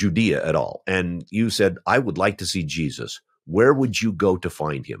to Judea at all, and you said, I would like to see Jesus, where would you go to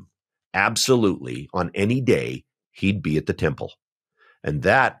find him? Absolutely, on any day, he'd be at the temple. And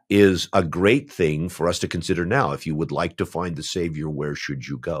that is a great thing for us to consider now. If you would like to find the Savior, where should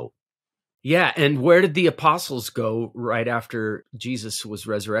you go? Yeah, and where did the apostles go right after Jesus was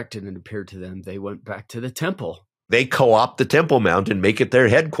resurrected and appeared to them? They went back to the temple. They co-opt the Temple Mount and make it their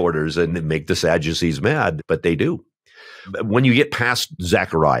headquarters and make the Sadducees mad, but they do. When you get past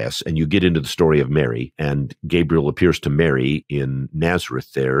Zacharias and you get into the story of Mary, and Gabriel appears to Mary in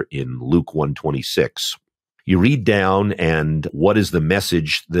Nazareth there in Luke 1:26, you read down, and what is the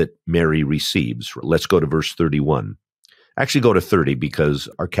message that Mary receives? Let's go to verse 31. Actually, go to 30 because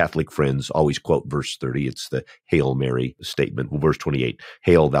our Catholic friends always quote verse 30. It's the Hail Mary statement. Verse 28,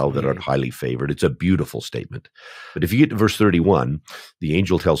 Hail thou that art highly favored. It's a beautiful statement. But if you get to verse 31, the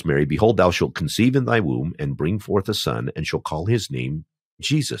angel tells Mary, Behold, thou shalt conceive in thy womb and bring forth a son, and shall call his name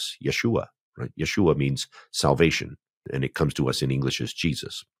Jesus, Yeshua. Right? Yeshua means salvation, and it comes to us in English as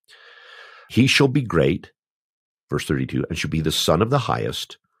Jesus. He shall be great, verse 32, and shall be the Son of the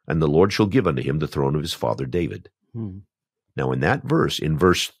Highest, and the Lord shall give unto him the throne of his father David. Now, in that verse, in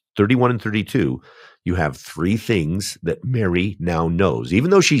verse 31 and 32, you have three things that Mary now knows.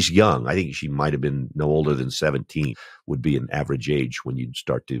 Even though she's young, I think she might have been no older than 17, would be an average age when you'd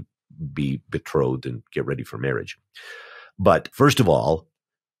start to be betrothed and get ready for marriage. But first of all,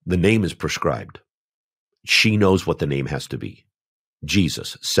 the name is prescribed. She knows what the name has to be.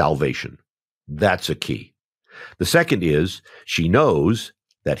 Jesus, salvation. That's a key. The second is she knows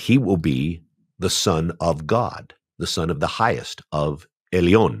that he will be the Son of God, the Son of the Highest, of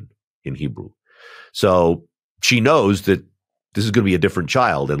Elyon in Hebrew. So she knows that this is going to be a different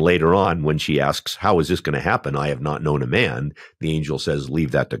child. And later on, when she asks, how is this going to happen? I have not known a man. The angel says,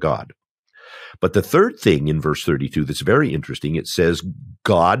 leave that to God. But the third thing in verse 32 that's very interesting, it says,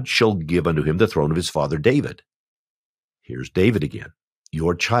 God shall give unto him the throne of his father David. Here's David again.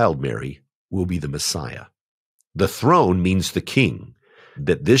 Your child, Mary, will be the Messiah. The throne means the king,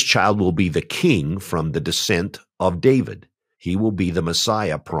 that this child will be the king from the descent of David. He will be the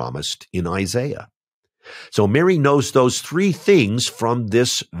Messiah promised in Isaiah. So Mary knows those three things from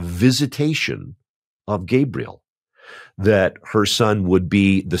this visitation of Gabriel, that her son would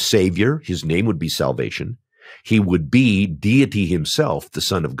be the Savior, his name would be salvation, he would be deity himself, the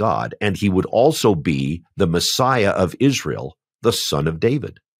Son of God, and he would also be the Messiah of Israel, the Son of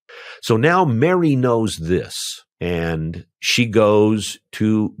David. So now Mary knows this, and she goes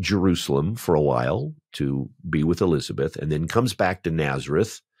to Jerusalem for a while to be with Elizabeth, and then comes back to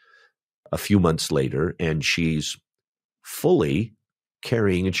Nazareth a few months later, and she's fully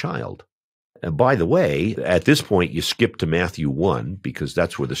carrying a child. And by the way, at this point, you skip to Matthew 1, because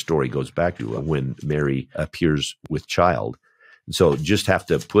that's where the story goes back to when Mary appears with child. And so just have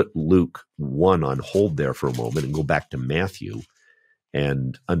to put Luke 1 on hold there for a moment and go back to Matthew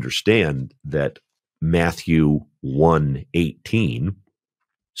and understand that Matthew 1:18,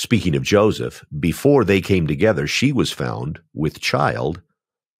 speaking of Joseph, before they came together, she was found with child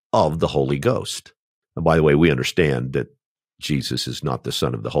of the Holy Ghost. And by the way, we understand that Jesus is not the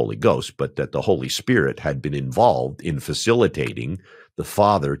Son of the Holy Ghost, but that the Holy Spirit had been involved in facilitating the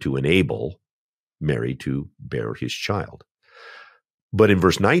Father to enable Mary to bear his child. But in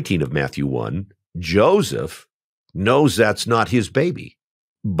verse 19 of Matthew 1, Joseph knows that's not his baby,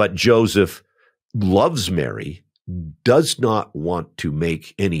 but Joseph loves Mary, does not want to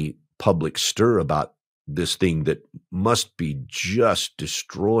make any public stir about this thing that must be just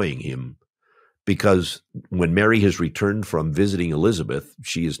destroying him, because when Mary has returned from visiting Elizabeth,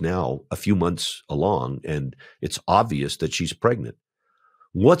 she is now a few months along, and it's obvious that she's pregnant.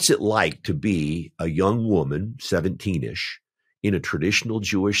 What's it like to be a young woman, 17-ish, in a traditional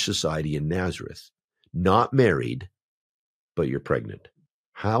Jewish society in Nazareth, not married, but you're pregnant?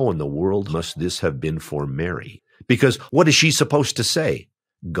 How in the world must this have been for Mary? Because what is she supposed to say?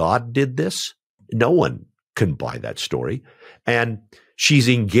 God did this? No one can buy that story. And she's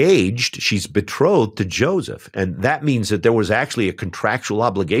engaged, she's betrothed to Joseph. And that means that there was actually a contractual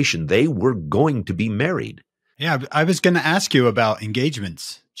obligation. They were going to be married. Yeah, I was going to ask you about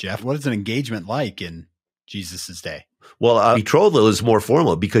engagements, Jeff. What is an engagement like in Jesus's day? Well, betrothal is more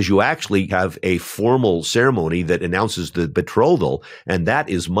formal because you actually have a formal ceremony that announces the betrothal, and that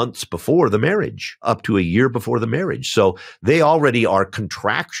is months before the marriage, up to a year before the marriage. So they already are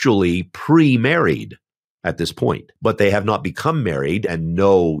contractually pre-married at this point, but they have not become married, and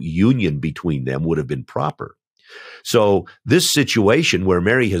no union between them would have been proper. So this situation where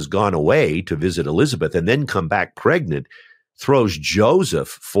Mary has gone away to visit Elizabeth and then come back pregnant, throws Joseph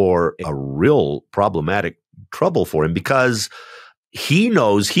for a real problematic trouble for him because he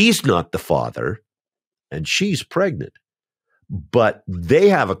knows he's not the father and she's pregnant. But they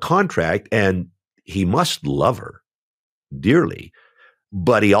have a contract and he must love her dearly.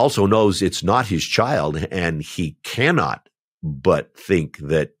 But he also knows it's not his child and he cannot but think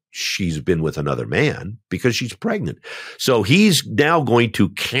that she's been with another man because she's pregnant. So he's now going to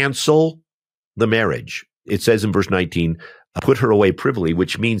cancel the marriage. It says in verse 19, put her away privily,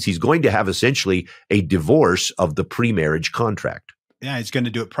 which means he's going to have essentially a divorce of the pre-marriage contract. Yeah, he's going to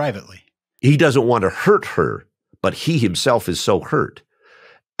do it privately. He doesn't want to hurt her, but he himself is so hurt.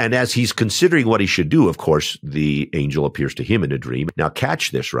 And as he's considering what he should do, of course, the angel appears to him in a dream. Now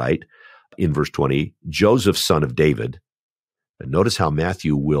catch this, right? In verse 20, Joseph, son of David. And notice how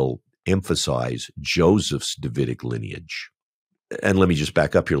Matthew will emphasize Joseph's Davidic lineage. And let me just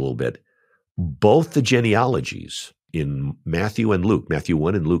back up here a little bit. Both the genealogies in Matthew and Luke, Matthew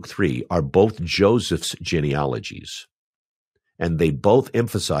 1 and Luke 3, are both Joseph's genealogies. And they both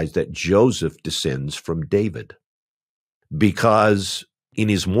emphasize that Joseph descends from David. Because in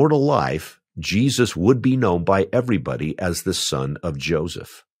his mortal life, Jesus would be known by everybody as the son of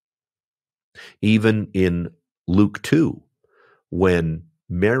Joseph. Even in Luke 2, when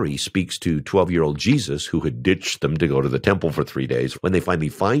Mary speaks to 12-year-old Jesus, who had ditched them to go to the temple for 3 days, when they finally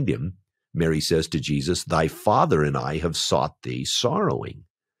find him, Mary says to Jesus, "Thy father and I have sought thee sorrowing."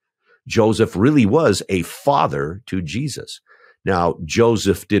 Joseph really was a father to Jesus. Now,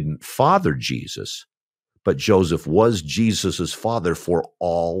 Joseph didn't father Jesus, but Joseph was Jesus's father for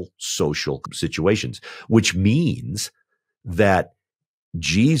all social situations, which means that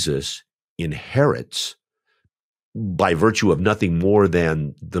Jesus inherits, by virtue of nothing more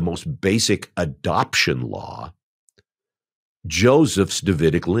than the most basic adoption law, Joseph's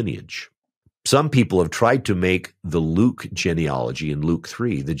Davidic lineage. Some people have tried to make the Luke genealogy in Luke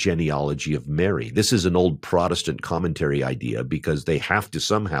 3 the genealogy of Mary. This is an old Protestant commentary idea because they have to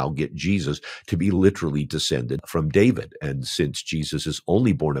somehow get Jesus to be literally descended from David. And since Jesus is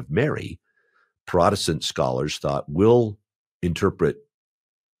only born of Mary, Protestant scholars thought, we'll interpret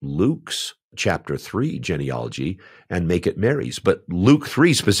Luke's chapter 3 genealogy and make it Mary's. But Luke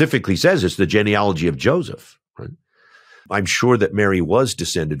 3 specifically says it's the genealogy of Joseph, right? I'm sure that Mary was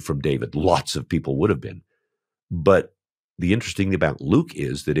descended from David. Lots of people would have been. But the interesting thing about Luke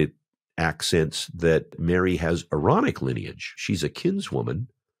is that it accents that Mary has Aaronic lineage. She's a kinswoman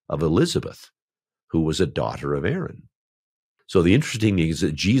of Elizabeth, who was a daughter of Aaron. So the interesting thing is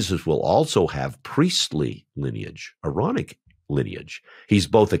that Jesus will also have priestly lineage, Aaronic lineage. He's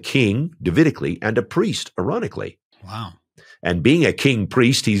both a king, Davidically, and a priest, Aaronically. Wow. And being a king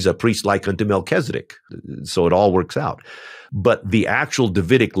priest, he's a priest like unto Melchizedek. So it all works out. But the actual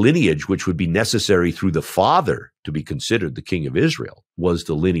Davidic lineage, which would be necessary through the father to be considered the king of Israel, was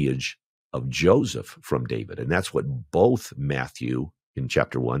the lineage of Joseph from David. And that's what both Matthew in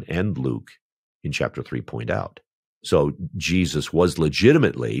chapter 1 and Luke in chapter 3 point out. So Jesus was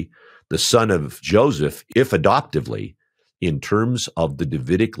legitimately the son of Joseph, if adoptively, in terms of the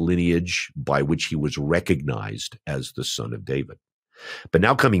Davidic lineage by which he was recognized as the son of David. But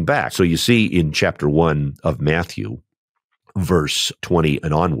now coming back, so you see in chapter 1 of Matthew, verse 20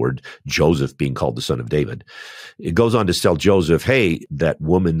 and onward, Joseph being called the son of David. It goes on to tell Joseph, hey, that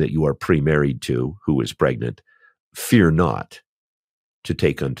woman that you are pre-married to, who is pregnant, fear not to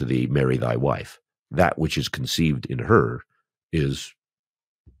take unto thee Mary thy wife. That which is conceived in her is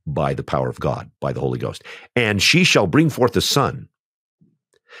by the power of God, by the Holy Ghost. And she shall bring forth a son,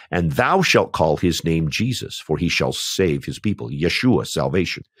 and thou shalt call his name Jesus, for he shall save his people. Yeshua,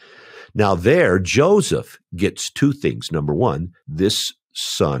 salvation. Now there, Joseph gets two things. Number one, this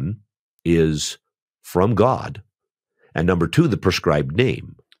son is from God. And number two, the prescribed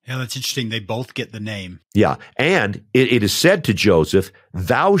name. Yeah, that's interesting. They both get the name. Yeah. And it is said to Joseph,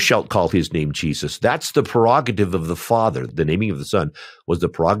 thou shalt call his name Jesus. That's the prerogative of the father. The naming of the son was the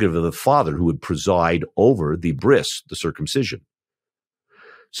prerogative of the father who would preside over the bris, the circumcision.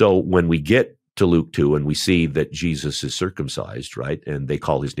 So when we get to Luke 2 and we see that Jesus is circumcised, right, and they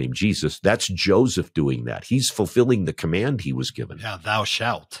call his name Jesus, that's Joseph doing that. He's fulfilling the command he was given. Yeah, thou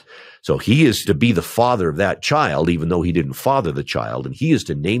shalt. So he is to be the father of that child, even though he didn't father the child, and he is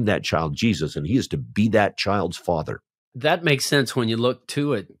to name that child Jesus, and he is to be that child's father. That makes sense when you look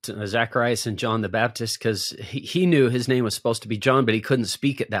to it, Zacharias and John the Baptist, because he knew his name was supposed to be John, but he couldn't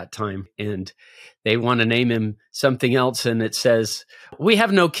speak at that time. And they want to name him something else. And it says, we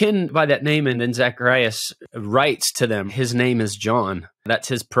have no kin by that name. And then Zacharias writes to them, his name is John. That's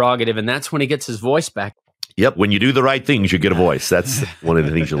his prerogative. And that's when he gets his voice back. Yep. When you do the right things, you get a voice. That's one of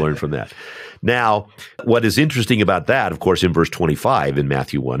the things you learn from that. Now, what is interesting about that, of course, in verse 25 in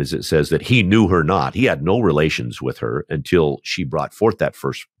Matthew 1, is it says that he knew her not. He had no relations with her until she brought forth that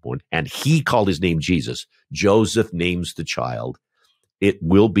firstborn, and he called his name Jesus. Joseph names the child. It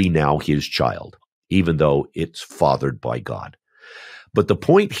will be now his child, even though it's fathered by God. But the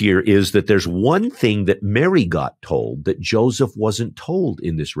point here is that there's one thing that Mary got told that Joseph wasn't told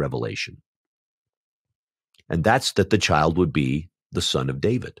in this revelation. And that's that the child would be the son of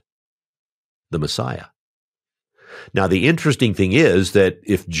David, the Messiah. Now, the interesting thing is that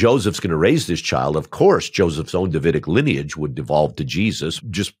if Joseph's going to raise this child, of course, Joseph's own Davidic lineage would devolve to Jesus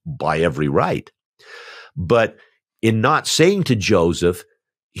just by every right. But in not saying to Joseph,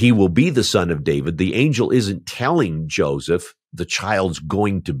 he will be the son of David, the angel isn't telling Joseph the child's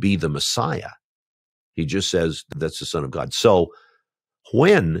going to be the Messiah. He just says that's the son of God. So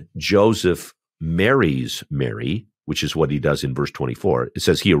when Joseph marries Mary, which is what he does in verse 24, it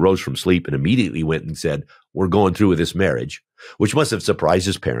says he arose from sleep and immediately went and said, we're going through with this marriage, which must have surprised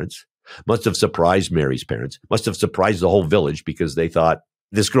his parents, must have surprised Mary's parents, must have surprised the whole village because they thought,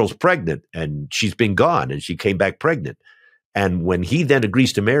 this girl's pregnant and she's been gone and she came back pregnant. And when he then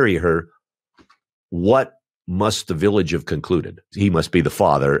agrees to marry her, what must the village have concluded? He must be the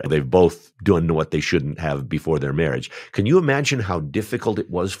father. They've both done what they shouldn't have before their marriage. Can you imagine how difficult it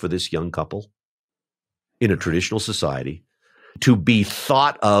was for this young couple in a traditional society to be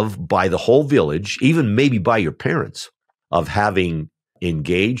thought of by the whole village, even maybe by your parents, of having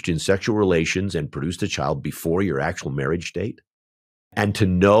engaged in sexual relations and produced a child before your actual marriage date? And to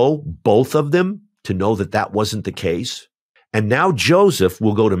know, both of them, to know that that wasn't the case. And now Joseph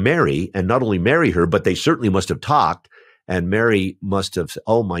will go to Mary and not only marry her, but they certainly must have talked. And Mary must have said,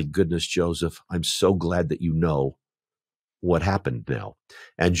 oh my goodness, Joseph, I'm so glad that you know what happened now.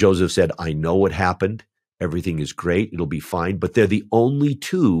 And Joseph said, I know what happened. Everything is great. It'll be fine. But they're the only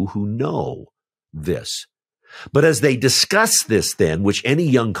two who know this. But as they discuss this then, which any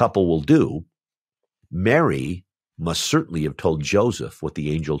young couple will do, Mary must certainly have told Joseph what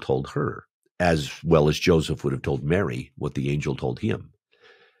the angel told her, as well as Joseph would have told Mary what the angel told him.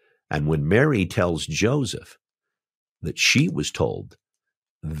 And when Mary tells Joseph that she was told,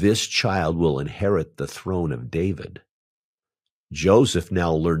 this child will inherit the throne of David, Joseph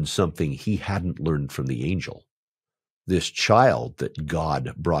now learned something he hadn't learned from the angel. This child that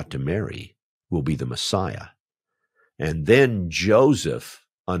God brought to Mary will be the Messiah. And then Joseph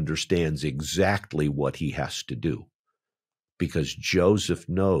understands exactly what he has to do, because Joseph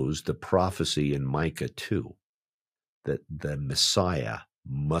knows the prophecy in Micah 2, that the Messiah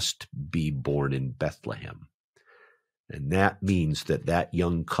must be born in Bethlehem. And that means that that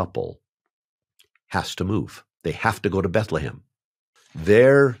young couple has to move. They have to go to Bethlehem.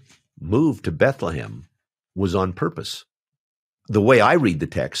 Their move to Bethlehem was on purpose. The way I read the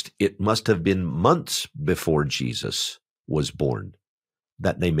text, it must have been months before Jesus was born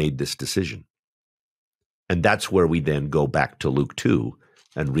that they made this decision. And that's where we then go back to Luke 2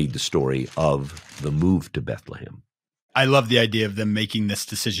 and read the story of the move to Bethlehem. I love the idea of them making this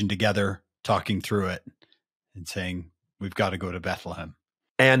decision together, talking through it and saying, we've got to go to Bethlehem.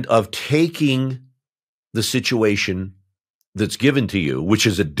 And of taking the situation that's given to you, which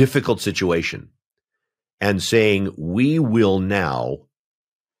is a difficult situation, and saying, we will now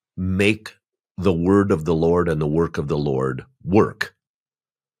make the word of the Lord and the work of the Lord work.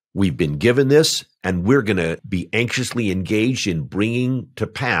 We've been given this, and we're going to be anxiously engaged in bringing to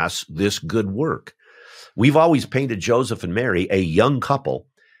pass this good work. We've always painted Joseph and Mary, a young couple,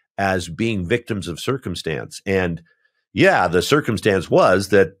 as being victims of circumstance. And yeah, the circumstance was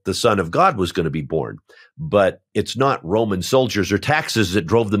that the Son of God was going to be born. But it's not Roman soldiers or taxes that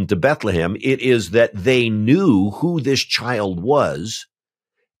drove them to Bethlehem. It is that they knew who this child was,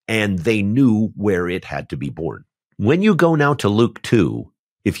 and they knew where it had to be born. When you go now to Luke 2,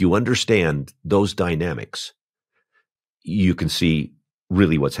 if you understand those dynamics, you can see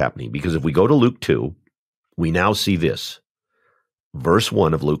really what's happening. Because if we go to Luke 2, we now see this. Verse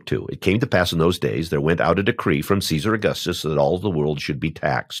 1 of Luke 2, it came to pass in those days, there went out a decree from Caesar Augustus that all the world should be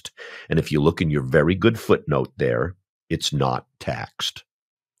taxed. And if you look in your very good footnote there, it's not taxed.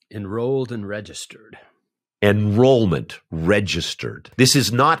 Enrolled and registered. Enrollment, registered. This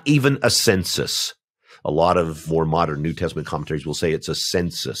is not even a census. A lot of more modern New Testament commentaries will say it's a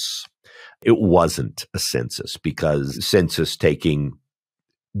census. It wasn't a census because census taking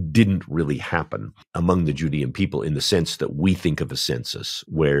didn't really happen among the Judean people in the sense that we think of a census,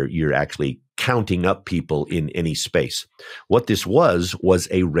 where you're actually counting up people in any space. What this was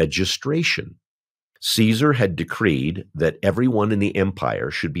a registration. Caesar had decreed that everyone in the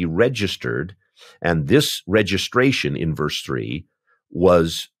empire should be registered, and this registration in verse 3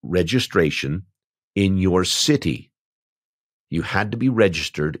 was registration in your city. You had to be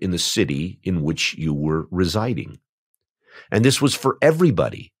registered in the city in which you were residing. And this was for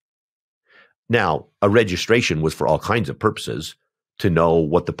everybody. Now, a registration was for all kinds of purposes, to know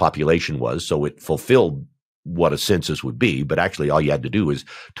what the population was, so it fulfilled what a census would be, but actually all you had to do is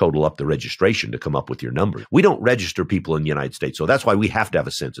total up the registration to come up with your number. We don't register people in the United States, so that's why we have to have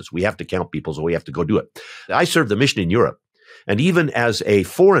a census. We have to count people, so we have to go do it. I served the mission in Europe, and even as a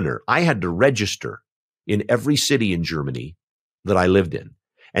foreigner, I had to register in every city in Germany that I lived in.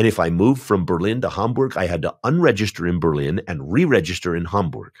 And if I moved from Berlin to Hamburg, I had to unregister in Berlin and re-register in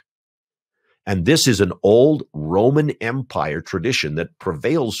Hamburg. And this is an old Roman Empire tradition that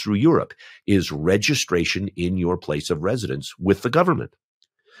prevails through Europe, is registration in your place of residence with the government.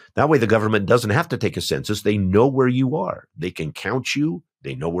 That way the government doesn't have to take a census. They know where you are. They can count you.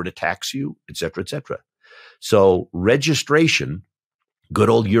 They know where to tax you, et cetera, et cetera. So registration, good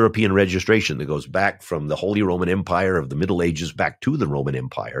old European registration that goes back from the Holy Roman Empire of the Middle Ages back to the Roman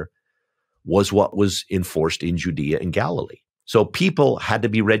Empire, was what was enforced in Judea and Galilee. So people had to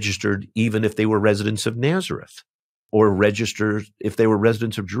be registered even if they were residents of Nazareth, or registered if they were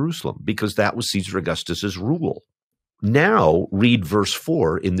residents of Jerusalem, because that was Caesar Augustus's rule. Now read verse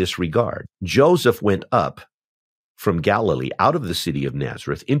 4 in this regard. Joseph went up from Galilee out of the city of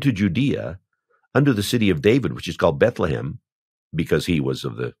Nazareth into Judea under the city of David, which is called Bethlehem, because he was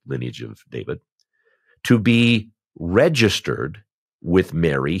of the lineage of David, to be registered with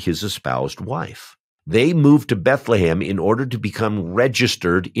Mary, his espoused wife. They moved to Bethlehem in order to become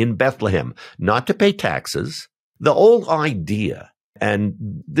registered in Bethlehem, not to pay taxes. The old idea, and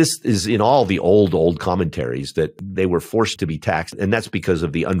this is in all the old commentaries, that they were forced to be taxed. And that's because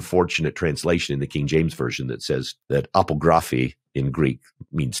of the unfortunate translation in the King James Version that says that apography in Greek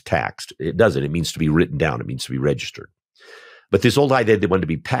means taxed. It doesn't. It means to be written down. It means to be registered. But this old idea they wanted to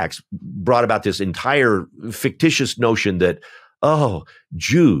be taxed brought about this entire fictitious notion that, oh,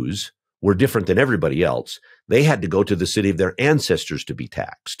 Jews were different than everybody else. They had to go to the city of their ancestors to be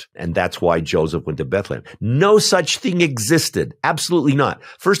taxed. And that's why Joseph went to Bethlehem. No such thing existed. Absolutely not.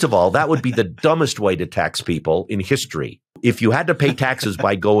 First of all, that would be the dumbest way to tax people in history. If you had to pay taxes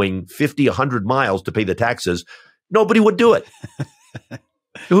by going 50, 100 miles to pay the taxes, nobody would do it.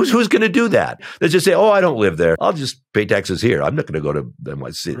 Who's going to do that? They just say, oh, I don't live there. I'll just pay taxes here. I'm not going to go to my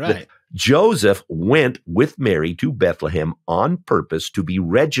city. Right. Joseph went with Mary to Bethlehem on purpose to be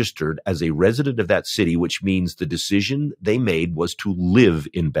registered as a resident of that city, which means the decision they made was to live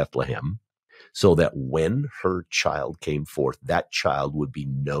in Bethlehem, so that when her child came forth, that child would be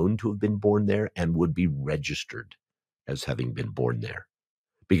known to have been born there and would be registered as having been born there,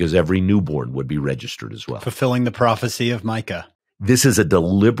 because every newborn would be registered as well. Fulfilling the prophecy of Micah. This is a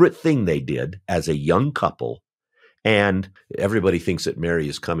deliberate thing they did as a young couple. And everybody thinks that Mary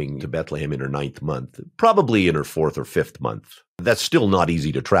is coming to Bethlehem in her 9th month, probably in her 4th or 5th month. That's still not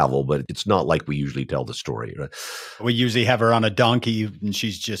easy to travel, but it's not like we usually tell the story. Right? We usually have her on a donkey and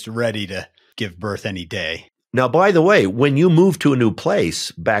she's just ready to give birth any day. Now, by the way, when you moved to a new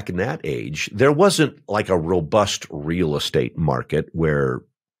place back in that age, there wasn't like a robust real estate market where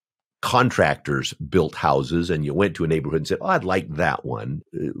contractors built houses and you went to a neighborhood and said, oh, I'd like that one.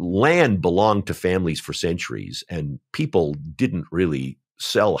 Land belonged to families for centuries, and people didn't really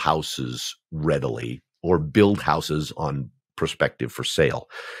sell houses readily or build houses on prospective for sale.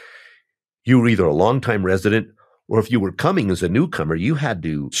 You were either a longtime resident, or if you were coming as a newcomer, you had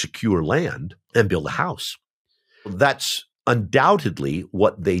to secure land and build a house. That's undoubtedly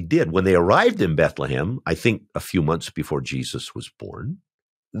what they did. When they arrived in Bethlehem, I think a few months before Jesus was born,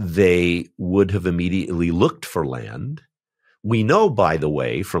 they would have immediately looked for land. We know, by the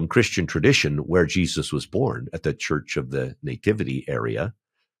way, from Christian tradition where Jesus was born, at the Church of the Nativity area.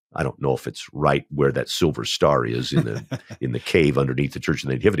 I don't know if it's right where that silver star is in the cave underneath the Church of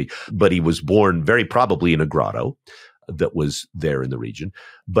the Nativity, but he was born very probably in a grotto that was there in the region.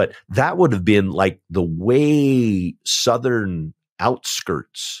 But that would have been like the way southern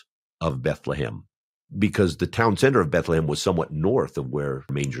outskirts of Bethlehem, because the town center of Bethlehem was somewhat north of where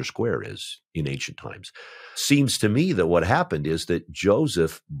Manger Square is in ancient times. Seems to me that what happened is that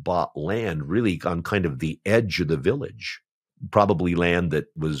Joseph bought land really on kind of the edge of the village, probably land that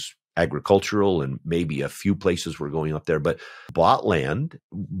was agricultural, and maybe a few places were going up there, but bought land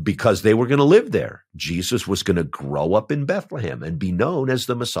because they were going to live there. Jesus was going to grow up in Bethlehem and be known as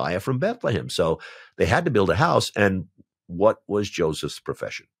the Messiah from Bethlehem. So they had to build a house. And what was Joseph's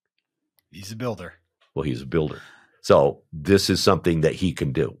profession? He's a builder. Well, he's a builder. So this is something that he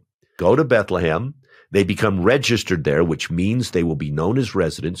can do. Go to Bethlehem. They become registered there, which means they will be known as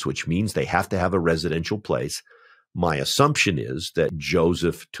residents, which means they have to have a residential place. My assumption is that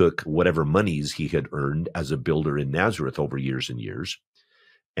Joseph took whatever monies he had earned as a builder in Nazareth over years and years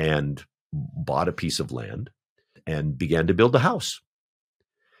and bought a piece of land and began to build a house.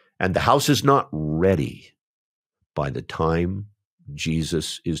 And the house is not ready by the time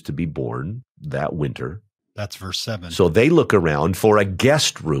Jesus is to be born that winter. That's verse 7. So they look around for a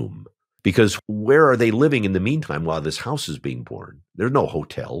guest room, because where are they living in the meantime while this house is being born? There's no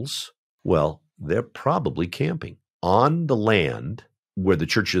hotels. Well, they're probably camping. On the land where the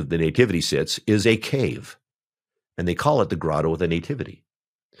Church of the Nativity sits is a cave, and they call it the Grotto of the Nativity.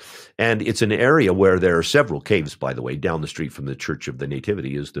 And it's an area where there are several caves, by the way. Down the street from the Church of the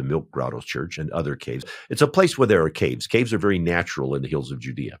Nativity is the Milk Grotto Church and other caves. It's a place where there are caves. Caves are very natural in the hills of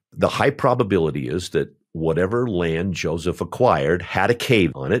Judea. The high probability is that whatever land Joseph acquired had a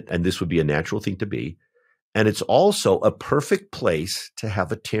cave on it, and this would be a natural thing to be. And it's also a perfect place to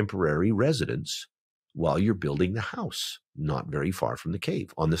have a temporary residence while you're building the house, not very far from the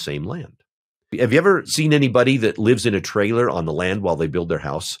cave on the same land. Have you ever seen anybody that lives in a trailer on the land while they build their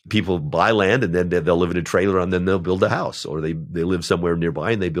house? People buy land and then they'll live in a trailer and then they'll build a house, or they live somewhere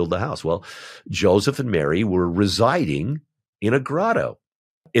nearby and they build a house. Well, Joseph and Mary were residing in a grotto.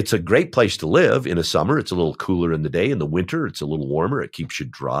 It's a great place to live in the summer. It's a little cooler in the day. In the winter, it's a little warmer. It keeps you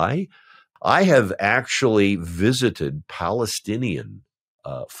dry. I have actually visited Palestinian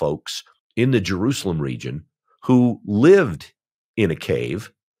folks in the Jerusalem region who lived in a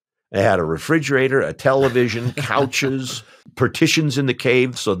cave. They had a refrigerator, a television, couches, partitions in the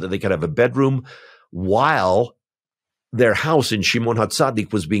cave so that they could have a bedroom while their house in Shimon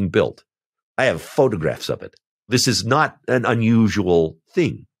HaTzadik was being built. I have photographs of it. This is not an unusual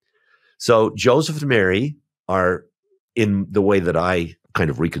thing. So Joseph and Mary are, in the way that I kind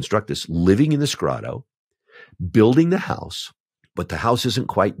of reconstruct this, living in this grotto, building the house, but the house isn't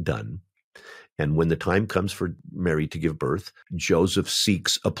quite done. And when the time comes for Mary to give birth, Joseph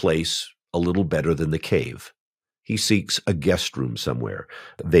seeks a place a little better than the cave. He seeks a guest room somewhere.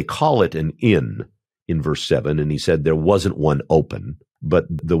 They call it an inn in verse 7, and he said there wasn't one open. But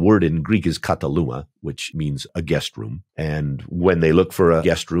the word in Greek is kataluma, which means a guest room. And when they look for a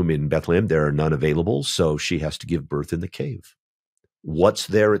guest room in Bethlehem, there are none available, so she has to give birth in the cave. What's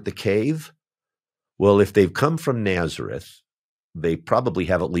there at the cave? Well, if they've come from Nazareth, they probably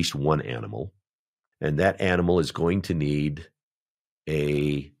have at least one animal, and that animal is going to need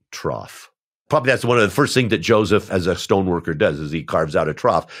a trough. Probably that's one of the first things that Joseph, as a stoneworker, does, is he carves out a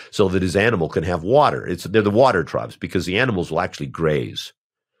trough so that his animal can have water. They're the water troughs because the animals will actually graze.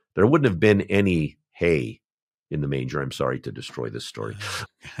 There wouldn't have been any hay in the manger. I'm sorry to destroy this story.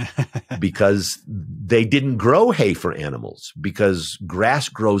 Because they didn't grow hay for animals, because grass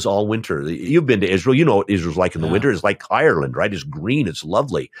grows all winter. You've been to Israel. You know what Israel's like in the winter. It's like Ireland, right? It's green. It's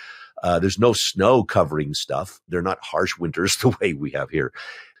lovely. There's no snow covering stuff. They're not harsh winters the way we have here.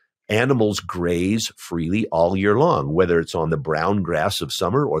 Animals graze freely all year long, whether it's on the brown grass of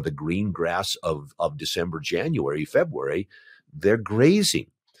summer or the green grass of December, January, February, they're grazing.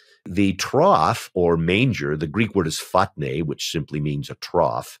 The trough or manger, the Greek word is phatne, which simply means a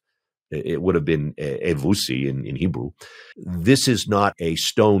trough. It would have been evusi in Hebrew. This is not a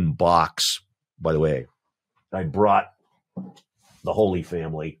stone box. By the way, I brought the Holy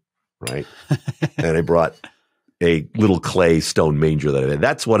Family, right? And I brought a little clay stone manger that I made.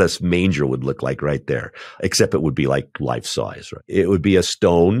 That's what a manger would look like right there, except it would be like life size. Right? It would be a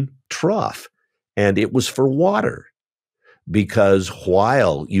stone trough, and it was for water, because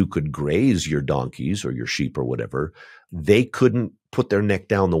while you could graze your donkeys or your sheep or whatever, they couldn't put their neck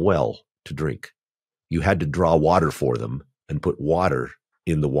down the well to drink. You had to draw water for them and put water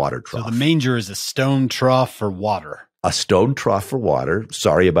in the water trough. So the manger is a stone trough for water. A stone trough for water.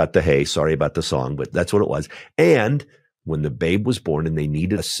 Sorry about the hay. Sorry about the song, but that's what it was. And when the babe was born and they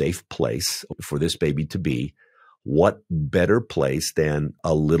needed a safe place for this baby to be, what better place than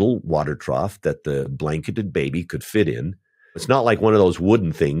a little water trough that the blanketed baby could fit in? It's not like one of those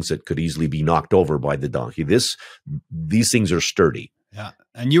wooden things that could easily be knocked over by the donkey. These things are sturdy. Yeah.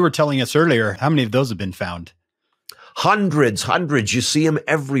 And you were telling us earlier, how many of those have been found? Hundreds. You see them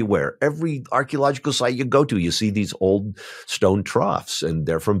everywhere. Every archaeological site you go to, you see these old stone troughs, and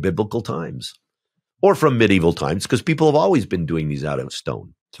they're from biblical times or from medieval times, because people have always been doing these out of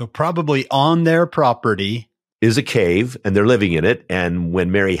stone. So probably on their property is a cave, and they're living in it. And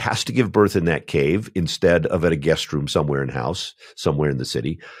when Mary has to give birth in that cave, instead of at a guest room somewhere in house, somewhere in the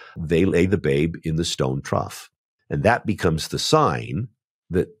city, they lay the babe in the stone trough. And that becomes the sign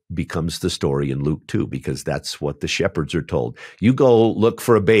that becomes the story in Luke 2, because that's what the shepherds are told. You go look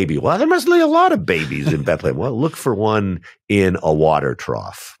for a baby. Well, there must be a lot of babies in Bethlehem. Well, look for one in a water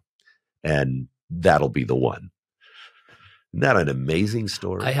trough, and that'll be the one. Isn't that an amazing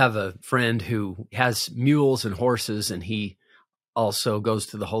story? I have a friend who has mules and horses, and he also goes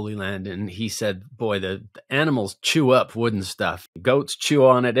to the Holy Land. And he said, boy, the animals chew up wooden stuff. Goats chew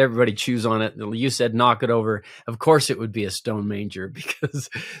on it. Everybody chews on it. You said knock it over. Of course, it would be a stone manger because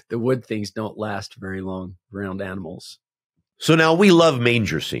the wood things don't last very long around animals. So now we love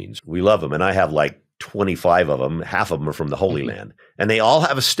manger scenes. We love them. And I have like 25 of them. Half of them are from the Holy Land. And they all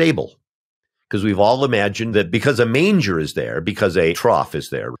have a stable. Because we've all imagined that because a manger is there, because a trough is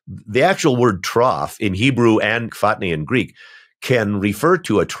there. The actual word trough in Hebrew and Phatne Greek can refer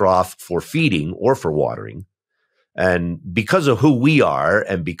to a trough for feeding or for watering. And because of who we are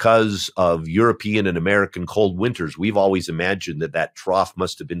and because of European and American cold winters, we've always imagined that that trough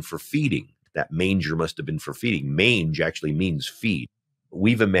must have been for feeding. That manger must have been for feeding. Mange actually means feed.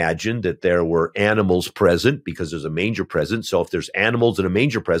 We've imagined that there were animals present because there's a manger present. So if there's animals in a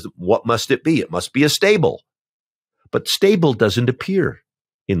manger present, what must it be? It must be a stable. But stable doesn't appear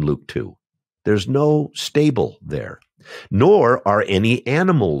in Luke 2. There's no stable there, nor are any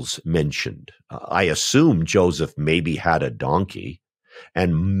animals mentioned. I assume Joseph maybe had a donkey,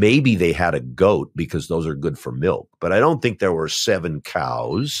 and maybe they had a goat because those are good for milk. But I don't think there were 7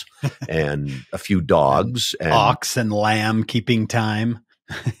 cows and a few dogs. And ox and lamb keeping time.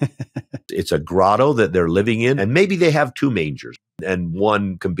 It's a grotto that they're living in, and maybe they have 2 mangers, and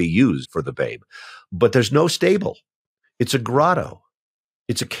one can be used for the babe. But there's no stable. It's a grotto.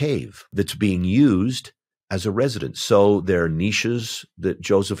 It's a cave that's being used as a residence. So there are niches that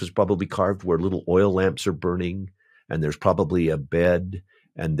Joseph has probably carved where little oil lamps are burning, and there's probably a bed,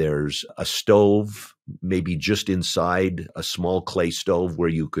 and there's a stove, maybe just inside a small clay stove where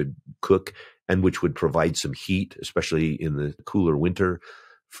you could cook and which would provide some heat, especially in the cooler winter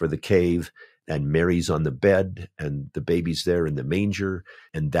for the cave. And Mary's on the bed and the baby's there in the manger.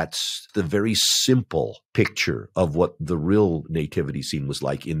 And that's the very simple picture of what the real nativity scene was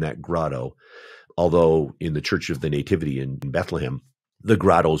like in that grotto. Although in the Church of the Nativity in Bethlehem, the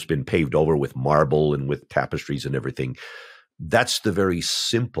grotto's been paved over with marble and with tapestries and everything. That's the very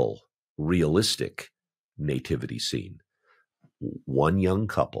simple, realistic nativity scene. One young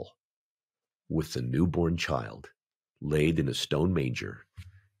couple with a newborn child laid in a stone manger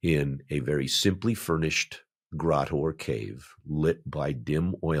in a very simply furnished grotto or cave lit by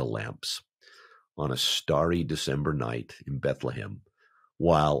dim oil lamps on a starry December night in Bethlehem,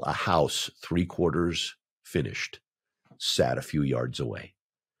 while a house 3/4 finished sat a few yards away.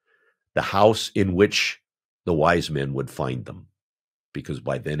 The house in which the wise men would find them, because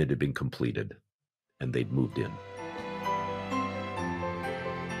by then it had been completed and they'd moved in.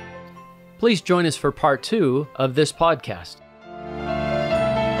 Please join us for part 2 of this podcast.